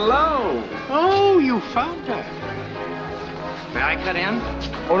 Well, hello. Oh, you found her. May I cut in?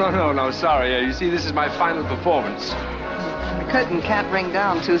 Oh, no. Sorry. You see, this is my final performance. The curtain can't ring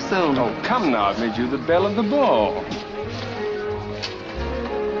down too soon. Oh, come now. I've made you the belle of the ball.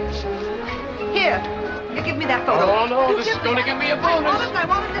 Here. You give me that photo. Oh, no, this is going to give me a bonus. I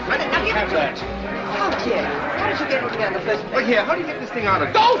want it this minute. Now give it to me. How dare you? How did you get it here in the first place? Look here, how do you get this thing out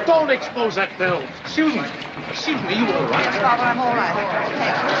of... Don't expose that film. Susan, you all right? Yes, Father, I'm all right.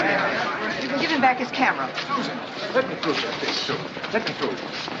 Thanks. You can give him back his camera. Susan, let me through that thing, Susan. Let me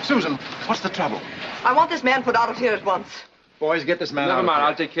through. Susan, what's the trouble? I want this man put out of here at once. Boys, get this man out Never of mind, here.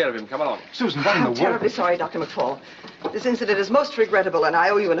 I'll take care of him. Come along. Susan, what in the I'm world? terribly sorry, Dr. McFall. This incident is most regrettable, and I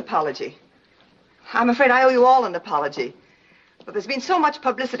owe you an apology. I'm afraid I owe you all an apology. But there's been so much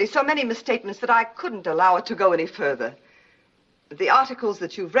publicity, so many misstatements, that I couldn't allow it to go any further. The articles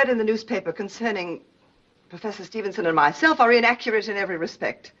that you've read in the newspaper concerning Professor Stevenson and myself are inaccurate in every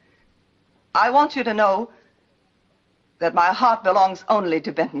respect. I want you to know that my heart belongs only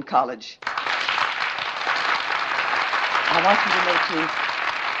to Benton College. I want you to know, too,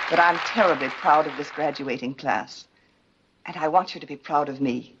 that I'm terribly proud of this graduating class. And I want you to be proud of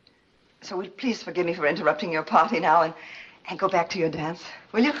me. So will you please forgive me for interrupting your party now and go back to your dance,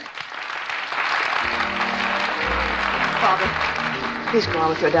 will you? Father, please go on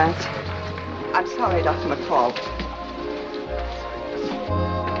with your dance. I'm sorry, Dr. McFall.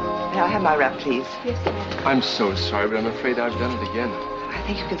 May I have my wrap, please? Yes, ma'am. I'm so sorry, but I'm afraid I've done it again. I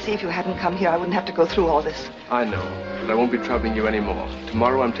think you can see if you hadn't come here, I wouldn't have to go through all this. I know, but I won't be troubling you anymore.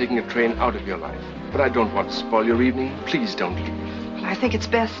 Tomorrow I'm taking a train out of your life. But I don't want to spoil your evening. Please don't leave. Well, I think it's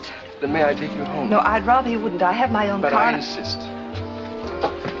best. Then may I take you home? No, I'd rather you wouldn't. I have my own But car. I insist.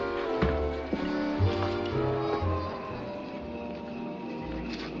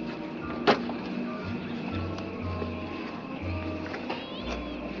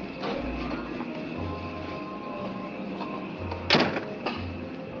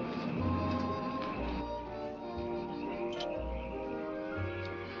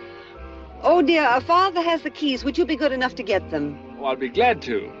 Oh, dear, Father has the keys. Would you be good enough to get them? Oh, I'll be glad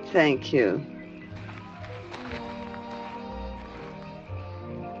to. Thank you.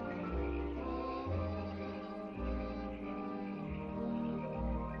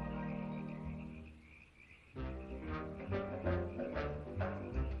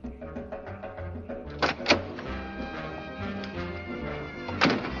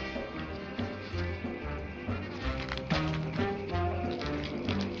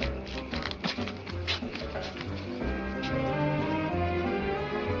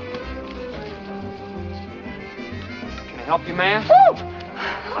 Help you, ma'am? Woo!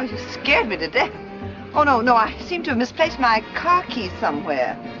 Oh, you scared me to death. Oh, no, I seem to have misplaced my car keys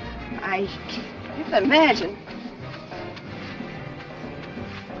somewhere. I can't imagine.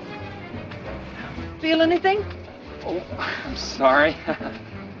 Feel anything? Oh, I'm sorry.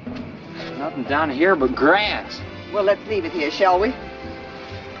 Nothing down here but grass. Well, let's leave it here, shall we?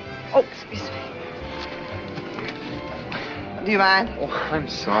 Oh, excuse me. Do you mind? Oh, I'm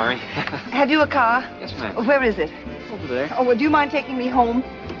sorry. Have you a car? Yes, ma'am. Where is it? Over there. Oh, well, do you mind taking me home?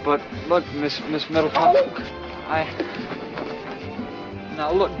 But look, Miss Middleton. Oh.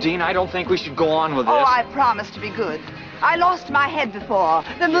 Now, look, Dean, I don't think we should go on with this. Oh, I promise to be good. I lost my head before.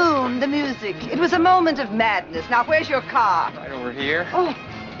 The moon, the music. It was a moment of madness. Now, where's your car? Right over here. Oh.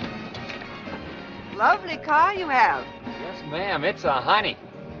 Lovely car you have. Yes, ma'am. It's a honey.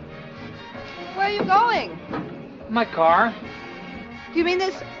 Where are you going? My car. Do you mean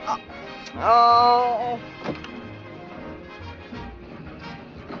this? Oh.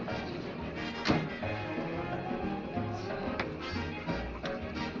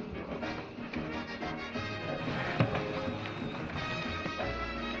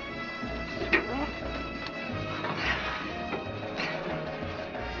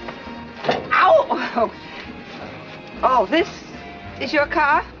 Ow! Oh, this is your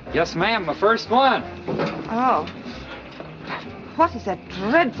car? Yes, ma'am. My first one. Oh. What is that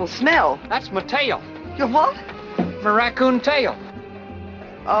dreadful smell? That's my tail. Your what? My raccoon tail.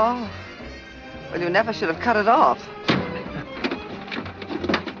 Oh. Well, you never should have cut it off.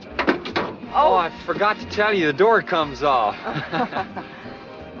 Oh, I forgot to tell you, the door comes off.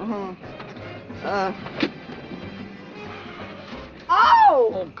 Oh!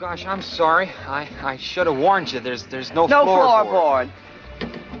 Oh, gosh, I'm sorry. I should have warned you. There's no No floorboard.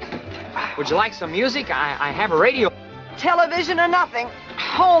 floorboard. Would you like some music? I have a radio. Television or nothing.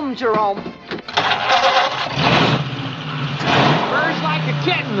 Home, Jerome. Birds like a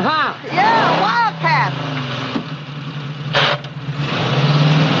kitten, huh? Yeah, wildcat.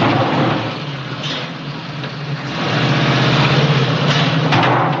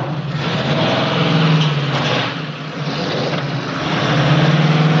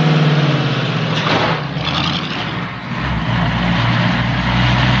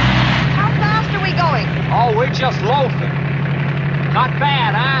 Oh, we're just loafing. Not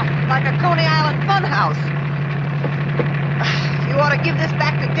bad, huh? Like a Coney Island funhouse. You ought to give this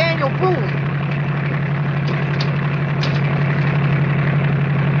back to Daniel Boone.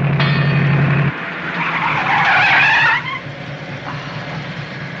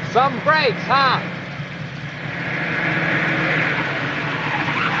 Some brakes, huh?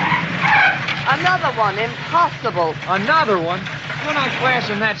 Another one. Impossible. Another one? You're not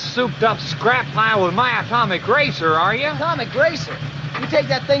classing that souped-up scrap pile with my atomic racer, are you? Atomic racer? You take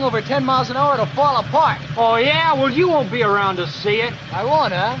that thing over 10 miles an hour, it'll fall apart. Oh, yeah? Well, you won't be around to see it. I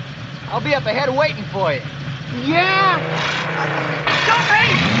won't, huh? I'll be up ahead waiting for you. Yeah? Don't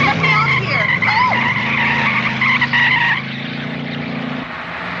race! Let me out of here!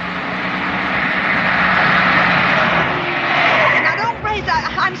 Now, don't race.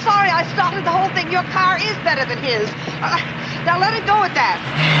 I'm sorry I started the whole thing. Your car is better than his. Now let it go at that.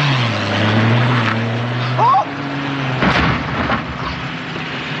 Oh!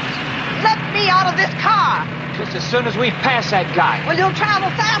 Let me out of this car. Just as soon as we pass that guy. Well, you'll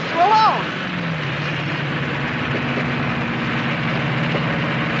travel faster alone.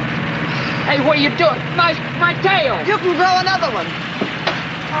 Hey, what are you doing? My tail. You can grow another one.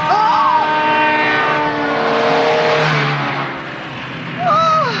 Oh!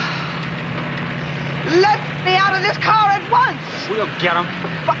 Let me out of this car at once! We'll get him.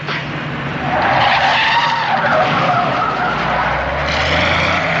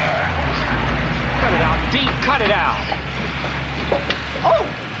 Cut it out, Dean, cut it out. Oh!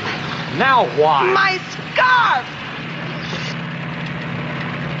 Now what? My scarf!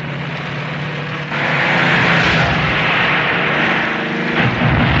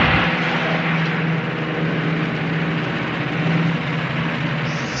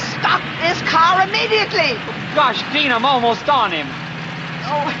 Stop this car immediately! Gosh, Dean, I'm almost on him.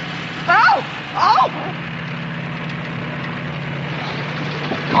 Oh! Oh! Oh!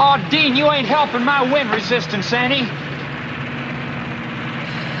 Oh, Dean, you ain't helping my wind resistance any.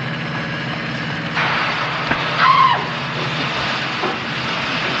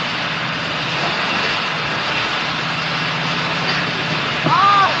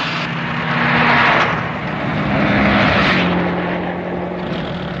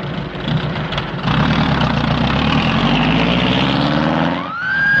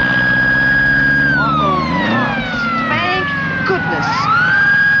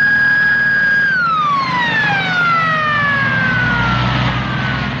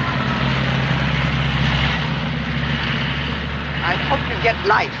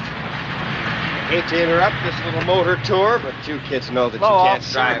 Hate to interrupt this little motor tour, but you kids know that you can't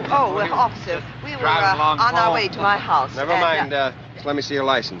drive. Oh, well, officer, we were Driving along on our home. way to my house. Never mind. Just let me see your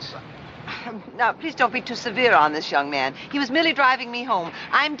license. Now, please don't be too severe on this young man. He was merely driving me home.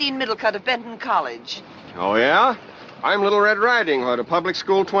 I'm Dean Middlecut of Benton College. Oh, yeah? I'm Little Red Riding Hood of Public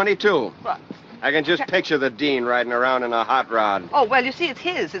School 22. What? I can just picture the dean riding around in a hot rod. Oh, well, you see, it's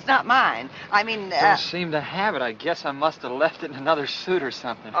his. It's not mine. I mean, Don't seem to have it. I guess I must have left it in another suit or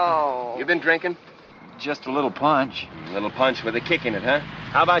something. Oh. You been drinking? Just a little punch. A little punch with a kick in it, huh?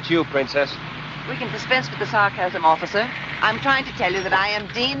 How about you, Princess? We can dispense with the sarcasm, officer. I'm trying to tell you that I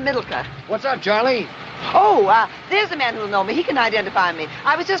am Dean Middlecut. What's up, Charlie? Oh, there's a man who'll know me. He can identify me.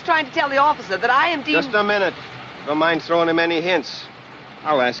 I was just trying to tell the officer that I am Dean... Just a minute. Don't mind throwing him any hints.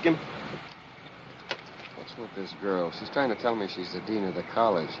 I'll ask him. What's with this girl? She's trying to tell me she's the dean of the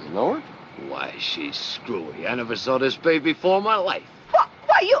college. You know her? Why, she's screwy. I never saw this baby before in my life. What?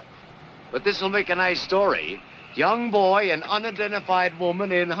 Why, you... But this'll make a nice story. Young boy and unidentified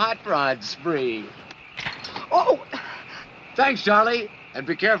woman in hot rod spree. Oh! Thanks, Charlie. And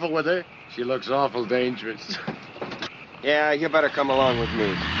be careful with her. She looks awful dangerous. Yeah, you better come along with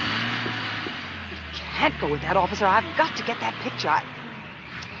me. Can't go with that, officer. I've got to get that picture.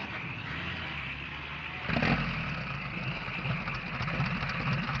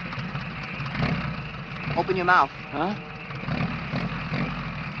 Open your mouth. Huh?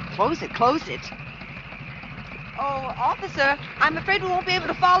 Close it, close it. Oh, officer, I'm afraid we won't be able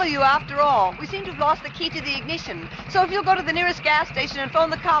to follow you after all. We seem to have lost the key to the ignition. So if you'll go to the nearest gas station and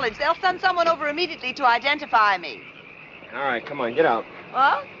phone the college, they'll send someone over immediately to identify me. All right, come on, get out.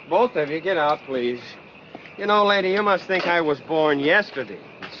 What? Both of you, get out, please. You know, lady, you must think I was born yesterday.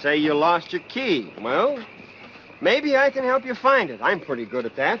 And say you lost your key. Well, maybe I can help you find it. I'm pretty good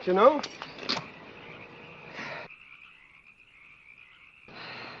at that, you know.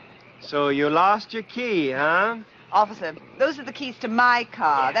 So you lost your key, huh? Officer, those are the keys to my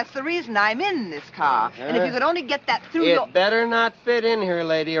car. That's the reason I'm in this car. And if you could only get that through your... It better not fit in here,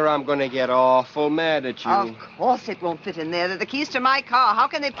 lady, or I'm going to get awful mad at you. Of course it won't fit in there. They're the keys to my car. How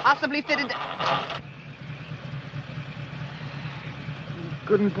can they possibly fit into...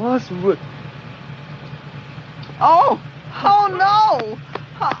 Couldn't possibly. Oh! Oh, no!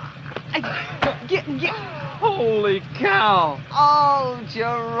 Get... Holy cow! Oh,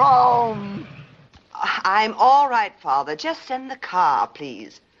 Jerome. I'm all right, Father. Just send the car,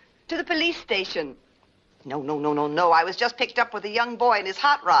 please. To the police station. No. I was just picked up with a young boy in his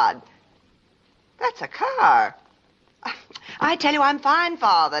hot rod. That's a car. I tell you, I'm fine,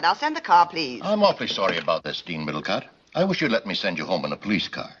 Father. Now send the car, please. I'm awfully sorry about this, Dean Middlecut. I wish you'd let me send you home in a police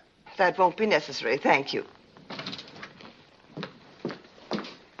car. That won't be necessary, thank you.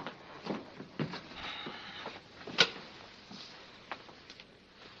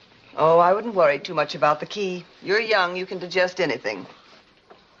 Oh, I wouldn't worry too much about the key. You're young, you can digest anything.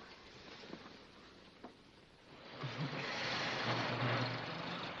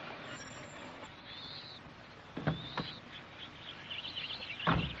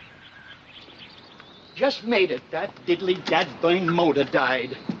 Just made it. That diddly dad-burned motor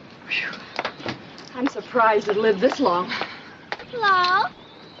died. I'm surprised it lived this long. Hello?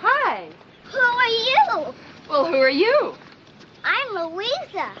 Hi. Who are you? Well, who are you? I'm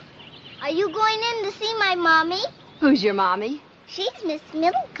Louisa. Are you going in to see my mommy? Who's your mommy? She's Miss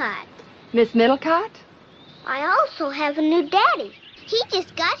Middlecut. Miss Middlecut? I also have a new daddy. He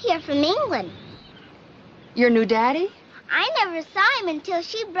just got here from England. Your new daddy? I never saw him until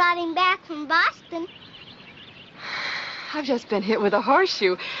she brought him back from Boston. I've just been hit with a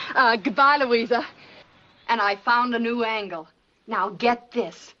horseshoe. Goodbye, Louisa. And I found a new angle. Now get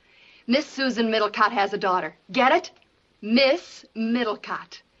this. Miss Susan Middlecut has a daughter. Get it? Miss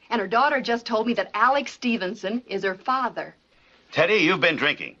Middlecut. And her daughter just told me that Alex Stevenson is her father. Teddy, you've been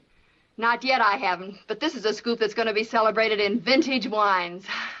drinking. Not yet, I haven't. But this is a scoop that's going to be celebrated in vintage wines.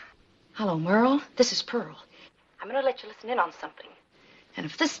 Hello, Merle. This is Pearl. I'm going to let you listen in on something. And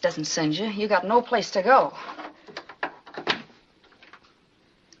if this doesn't send you, you got no place to go.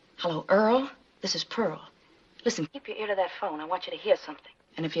 Hello, Earl. This is Pearl. Listen, keep your ear to that phone. I want you to hear something.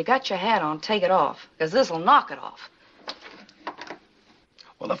 And if you got your hat on, take it off, because this'll knock it off.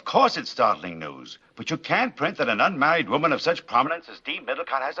 Well, of course it's startling news. But you can't print that an unmarried woman of such prominence as Dean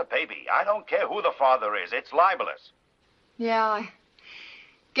Middlecut has a baby. I don't care who the father is. It's libelous. Yeah, I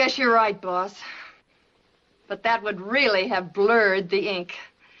guess you're right, boss. But that would really have blurred the ink.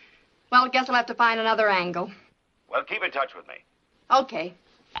 Well, I guess I'll have to find another angle. Well, keep in touch with me. Okay.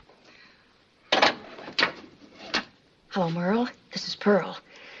 Hello, Merle. This is Pearl.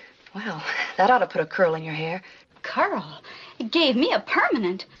 Well, that ought to put a curl in your hair. Curl? It gave me a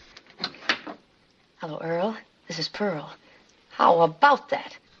permanent. Hello, Earl. This is Pearl. How about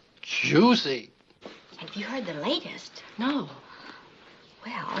that? Juicy. Have you heard the latest? No.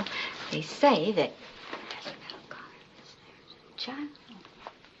 Well, they say that... John?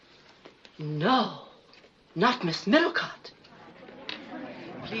 No, not Miss Middlecott.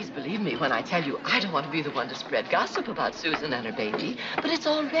 Please believe me when I tell you I don't want to be the one to spread gossip about Susan and her baby, but it's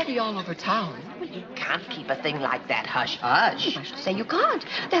already all over town. Well, you can't keep a thing like that hush-hush. I should say you can't.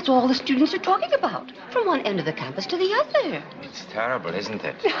 That's all the students are talking about, from one end of the campus to the other. It's terrible, isn't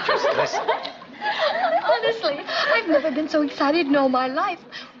it? Just listen. Honestly, I've never been so excited in all my life.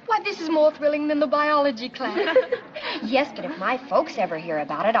 Why, this is more thrilling than the biology class. Yes, but if my folks ever hear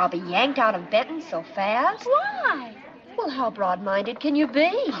about it, I'll be yanked out of Benton so fast. Why? Well, how broad-minded can you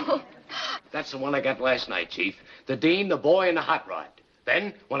be? That's the one I got last night, Chief. The dean, the boy, and the hot rod.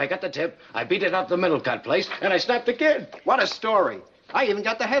 Then, when I got the tip, I beat it out the Middlecott place, and I snapped the kid. What a story. I even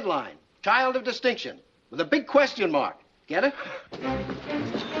got the headline. Child of distinction. With a big question mark. Get it?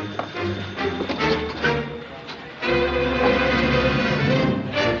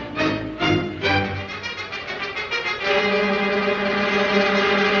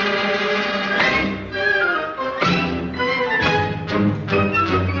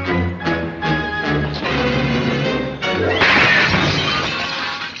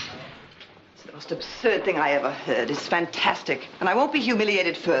 Absurd thing I ever heard. It's fantastic, and I won't be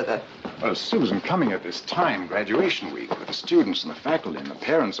humiliated further. Well, Susan, coming at this time, graduation week, with the students and the faculty and the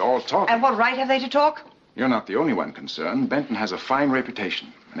parents all talking. And what right have they to talk? You're not the only one concerned. Benton has a fine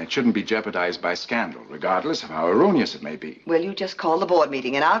reputation, and it shouldn't be jeopardized by scandal, regardless of how erroneous it may be. Well, you just call the board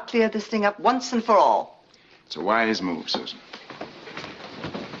meeting, and I'll clear this thing up once and for all. It's a wise move, Susan.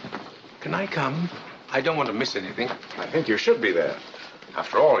 Can I come? I don't want to miss anything. I think you should be there.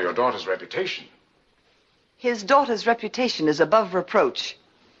 After all, your daughter's reputation. His daughter's reputation is above reproach.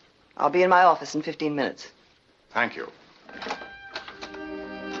 I'll be in my office in 15 minutes. Thank you.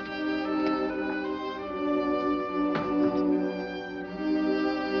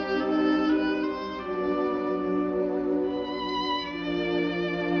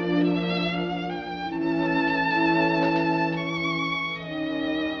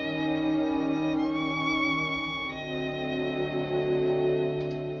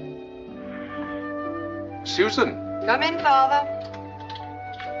 Susan. Come in, Father.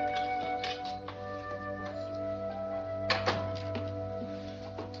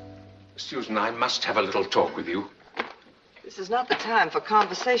 Susan, I must have a little talk with you. This is not the time for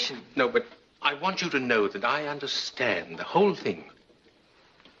conversation. No, but I want you to know that I understand the whole thing.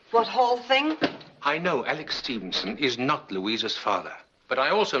 What whole thing? I know Alex Stevenson is not Louisa's father, but I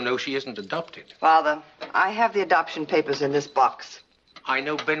also know she isn't adopted. Father, I have the adoption papers in this box. I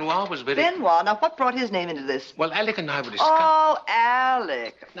know Benoit was very... Benoit? Now, what brought his name into this? Well, Alec and I were discussing... Oh,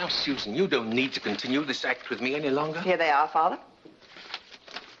 Alec. Now, Susan, you don't need to continue this act with me any longer. Here they are, Father.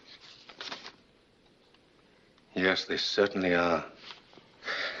 Yes, they certainly are.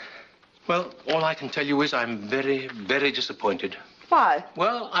 Well, all I can tell you is I'm very, very disappointed. Why?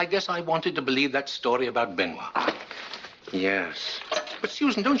 Well, I guess I wanted to believe that story about Benoit. Yes. But,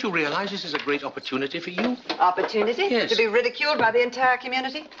 Susan, don't you realize this is a great opportunity for you? Opportunity? Yes. To be ridiculed by the entire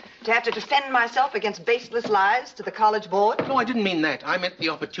community? To have to defend myself against baseless lies to the college board? No, I didn't mean that. I meant the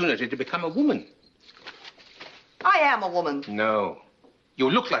opportunity to become a woman. I am a woman. No. You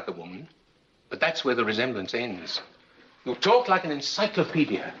look like a woman, but that's where the resemblance ends. You talk like an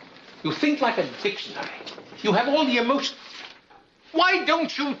encyclopedia. You think like a dictionary. You have all the emotion. Why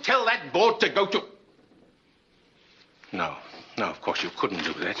don't you tell that board to go to... No, of course you couldn't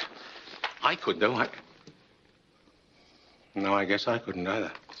do that. I could, though. No, I guess I couldn't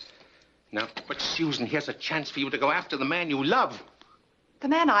either. No, but Susan, here's a chance for you to go after the man you love. The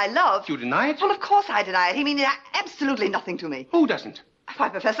man I love? You deny it? Well, of course I deny it. He means absolutely nothing to me. Who doesn't? Why,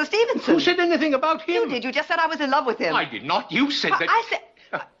 Professor Stevenson. Who said anything about him? You did. You just said I was in love with him. I did not. You said that... I said...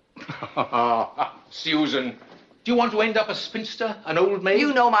 Susan, do you want to end up a spinster, an old maid?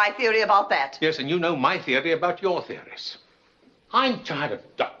 You know my theory about that. Yes, and you know my theory about your theories. I'm tired of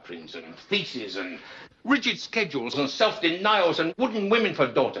doctrines and theses and rigid schedules and self-denials and wooden women for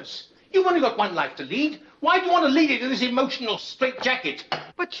daughters. You've only got one life to lead. Why do you want to lead it in this emotional straitjacket?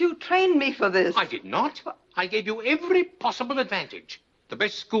 But you trained me for this. I did not. I gave you every possible advantage. The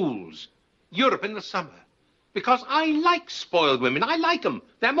best schools, Europe in the summer. Because I like spoiled women. I like them.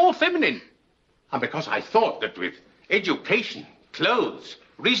 They're more feminine. And because I thought that with education, clothes,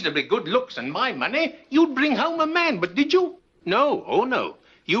 reasonably good looks, and my money, you'd bring home a man. But did you? No. Oh, no.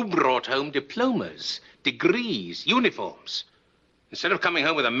 You brought home diplomas, degrees, uniforms. Instead of coming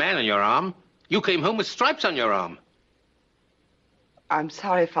home with a man on your arm, you came home with stripes on your arm. I'm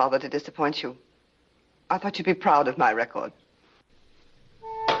sorry, Father, to disappoint you. I thought you'd be proud of my record.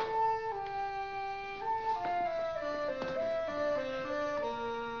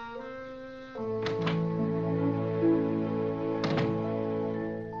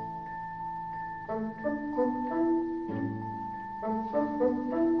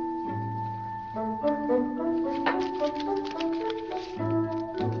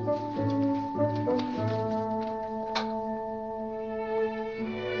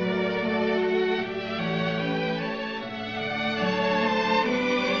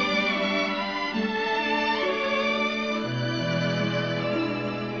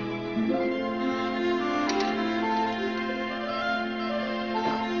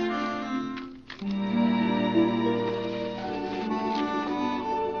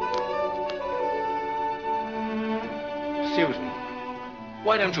 Susan,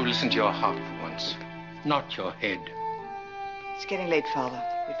 why don't you listen to your heart for once? Not your head. It's getting late, Father.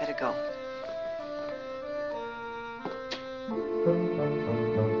 We'd better go.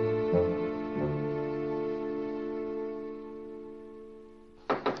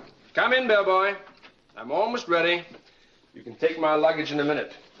 Come in, bellboy. I'm almost ready. You can take my luggage in a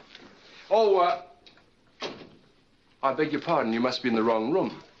minute. Oh, I beg your pardon. You must be in the wrong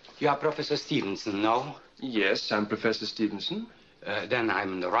room. You are Professor Stevenson, no? Yes, I'm Professor Stevenson. Then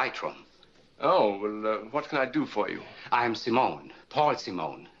I'm in the right room. Oh, well, what can I do for you? I'm Simone, Paul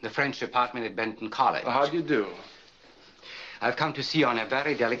Simone, the French department at Benton College. How do you do? I've come to see you on a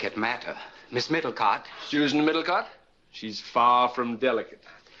very delicate matter. Miss Middlecott. Susan Middlecott? She's far from delicate.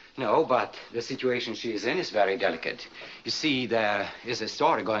 No, but the situation she is in is very delicate. You see, there is a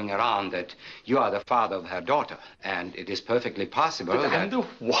story going around that you are the father of her daughter, and it is perfectly possible But that... I'm the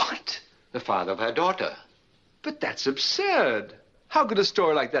what? The father of her daughter. But that's absurd. How could a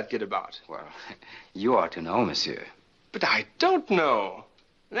story like that get about? Well, you ought to know, monsieur. But I don't know.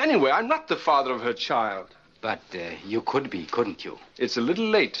 Anyway, I'm not the father of her child. But you could be, couldn't you? It's a little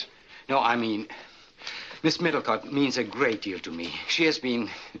late. No, I mean, Miss Middlecott means a great deal to me. She has been,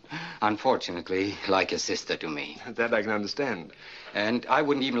 unfortunately, like a sister to me. That I can understand. And I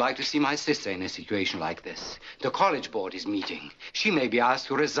wouldn't even like to see my sister in a situation like this. The college board is meeting. She may be asked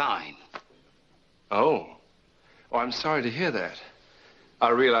to resign. Oh. Oh, I'm sorry to hear that. I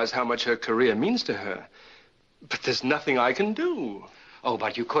realize how much her career means to her. But there's nothing I can do. Oh,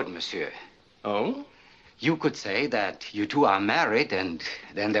 but you could, monsieur. Oh? You could say that you two are married, and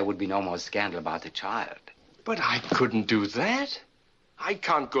then there would be no more scandal about the child. But I couldn't do that. I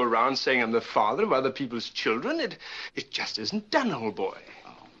can't go around saying I'm the father of other people's children. It just isn't done, old boy.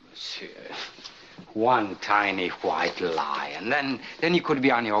 Oh, monsieur. One tiny white lie, and then you could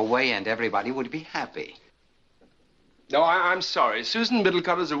be on your way and everybody would be happy. No, I'm sorry. Susan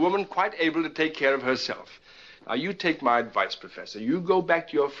Middlecott is a woman quite able to take care of herself. Now, you take my advice, Professor. You go back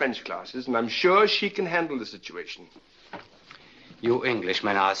to your French classes, and I'm sure she can handle the situation. You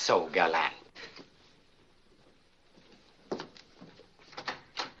Englishmen are so gallant.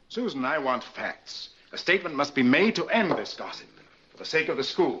 Susan, I want facts. A statement must be made to end this gossip for the sake of the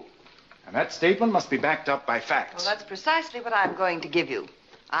school. And that statement must be backed up by facts. Well, that's precisely what I'm going to give you.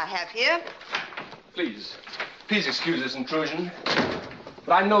 I have here... Please excuse this intrusion.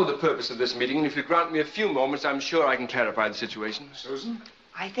 But I know the purpose of this meeting, and if you grant me a few moments, I'm sure I can clarify the situation. Susan?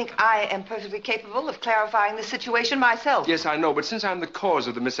 I think I am perfectly capable of clarifying the situation myself. Yes, I know, but since I'm the cause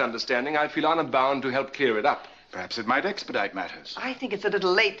of the misunderstanding, I feel honor bound to help clear it up. Perhaps it might expedite matters. I think it's a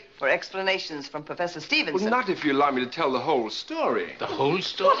little late for explanations from Professor Stevenson. Well, not if you allow me to tell the whole story. The whole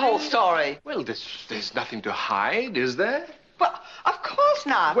story? What whole story? Well, there's nothing to hide, is there? Well, of course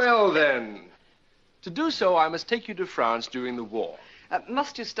not. Well, then, to do so, I must take you to France during the war.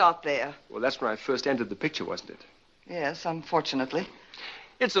 Must you start there? Well, that's when I first entered the picture, wasn't it? Yes, unfortunately.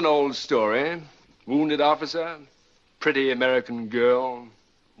 It's an old story. Wounded officer, pretty American girl,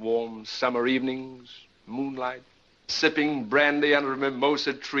 warm summer evenings, moonlight, sipping brandy under a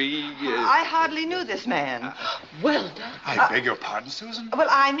mimosa tree. I hardly knew this man. Well done. I beg your pardon, Susan? Well,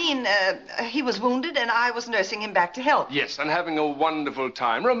 I mean, he was wounded and I was nursing him back to health. Yes, and having a wonderful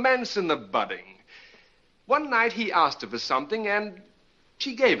time. Romance in the budding. One night he asked her for something and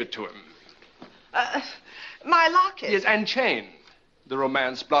she gave it to him. My locket. Yes, and chain. The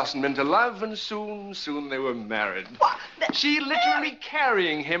romance blossomed into love, and soon they were married. What? She literally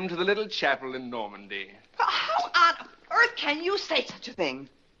carrying him to the little chapel in Normandy. How on earth can you say such a thing?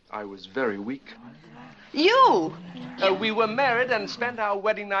 I was very weak. You? We were married and spent our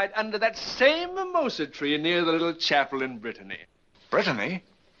wedding night under that same mimosa tree near the little chapel in Brittany. Brittany?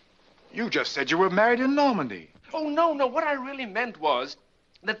 You just said you were married in Normandy. Oh, no. What I really meant was,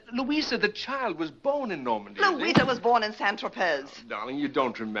 That Louisa, the child, was born in Normandy. Louisa was born in Saint-Tropez. Oh, darling, you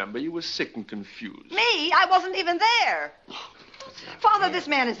don't remember. You were sick and confused. Me? I wasn't even there. Father, this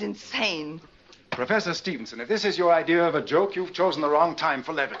man is insane. Professor Stevenson, if this is your idea of a joke, you've chosen the wrong time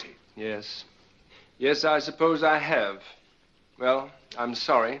for levity. Yes. Yes, I suppose I have. Well, I'm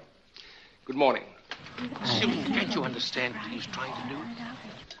sorry. Good morning. Susan, can't you understand what he was trying to do?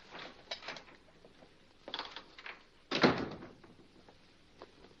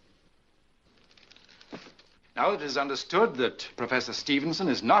 Now that it is understood that Professor Stevenson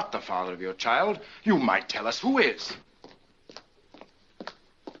is not the father of your child, you might tell us who is.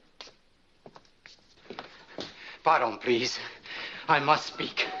 Pardon, please. I must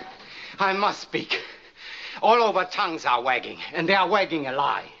speak. I must speak. All over tongues are wagging, and they are wagging a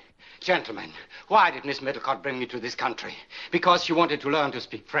lie. Gentlemen, why did Miss Middlecott bring me to this country? Because she wanted to learn to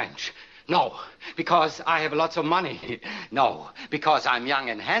speak French. No. Because I have lots of money. No. Because I'm young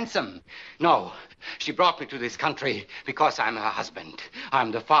and handsome. No. She brought me to this country because I'm her husband.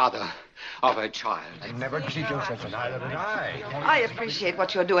 I'm the father of her child. I never did you such an island and I appreciate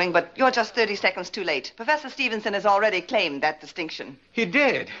what you're doing, but you're just 30 seconds too late. Professor Stevenson has already claimed that distinction. He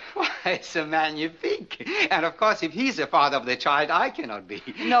did? Why, it's a magnifique. And of course, if he's the father of the child, I cannot be.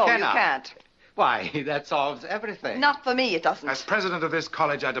 No, Can you I? can't. Why, that solves everything. Not for me, it doesn't. As president of this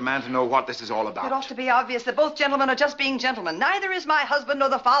college, I demand to know what this is all about. It ought to be obvious that both gentlemen are just being gentlemen. Neither is my husband nor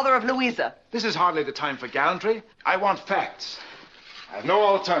the father of Louisa. This is hardly the time for gallantry. I want facts. I have no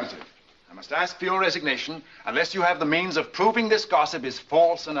alternative. I must ask for your resignation unless you have the means of proving this gossip is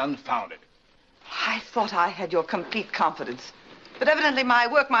false and unfounded. I thought I had your complete confidence. But evidently my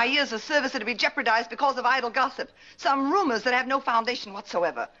work, my years of service are to be jeopardized because of idle gossip. Some rumors that have no foundation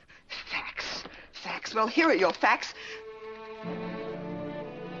whatsoever. Facts. Facts. Well, here are your facts.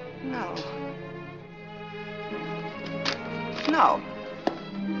 No. No.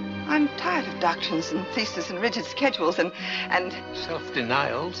 I'm tired of doctrines and theses and rigid schedules and...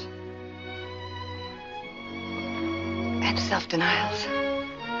 Self-denials. And self-denials.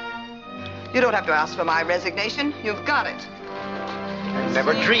 You don't have to ask for my resignation. You've got it. I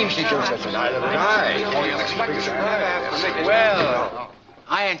never dreamed she'd do such an island and Well,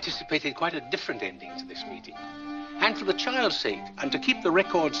 I anticipated quite a different ending to this meeting. And for the child's sake, and to keep the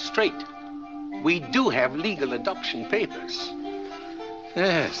records straight, we do have legal adoption papers.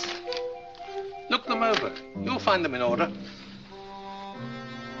 Yes. Look them over. You'll find them in order.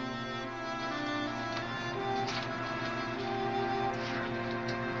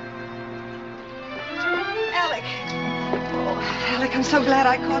 Alec. Oh, Alec, I'm so glad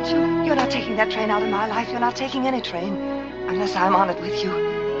I caught you. You're not taking that train out of my life. You're not taking any train. Unless I'm on it with you.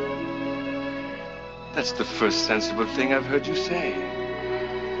 That's the first sensible thing I've heard you say.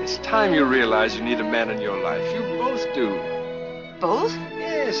 It's time you realize you need a man in your life. You both do. Both?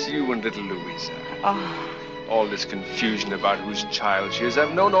 Yes, you and little Louisa. Oh. All this confusion about whose child she is.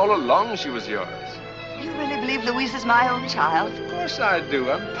 I've known all along she was yours. You really believe Louisa's my own child? Of course I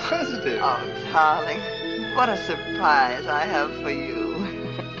do. I'm positive. Oh, darling. What a surprise I have for you.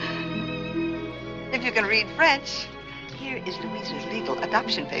 If you can read French, here is Louisa's legal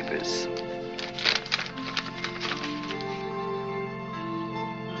adoption papers.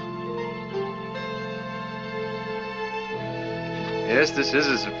 Yes, this is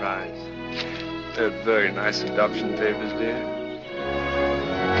a surprise. They're very nice adoption papers, dear.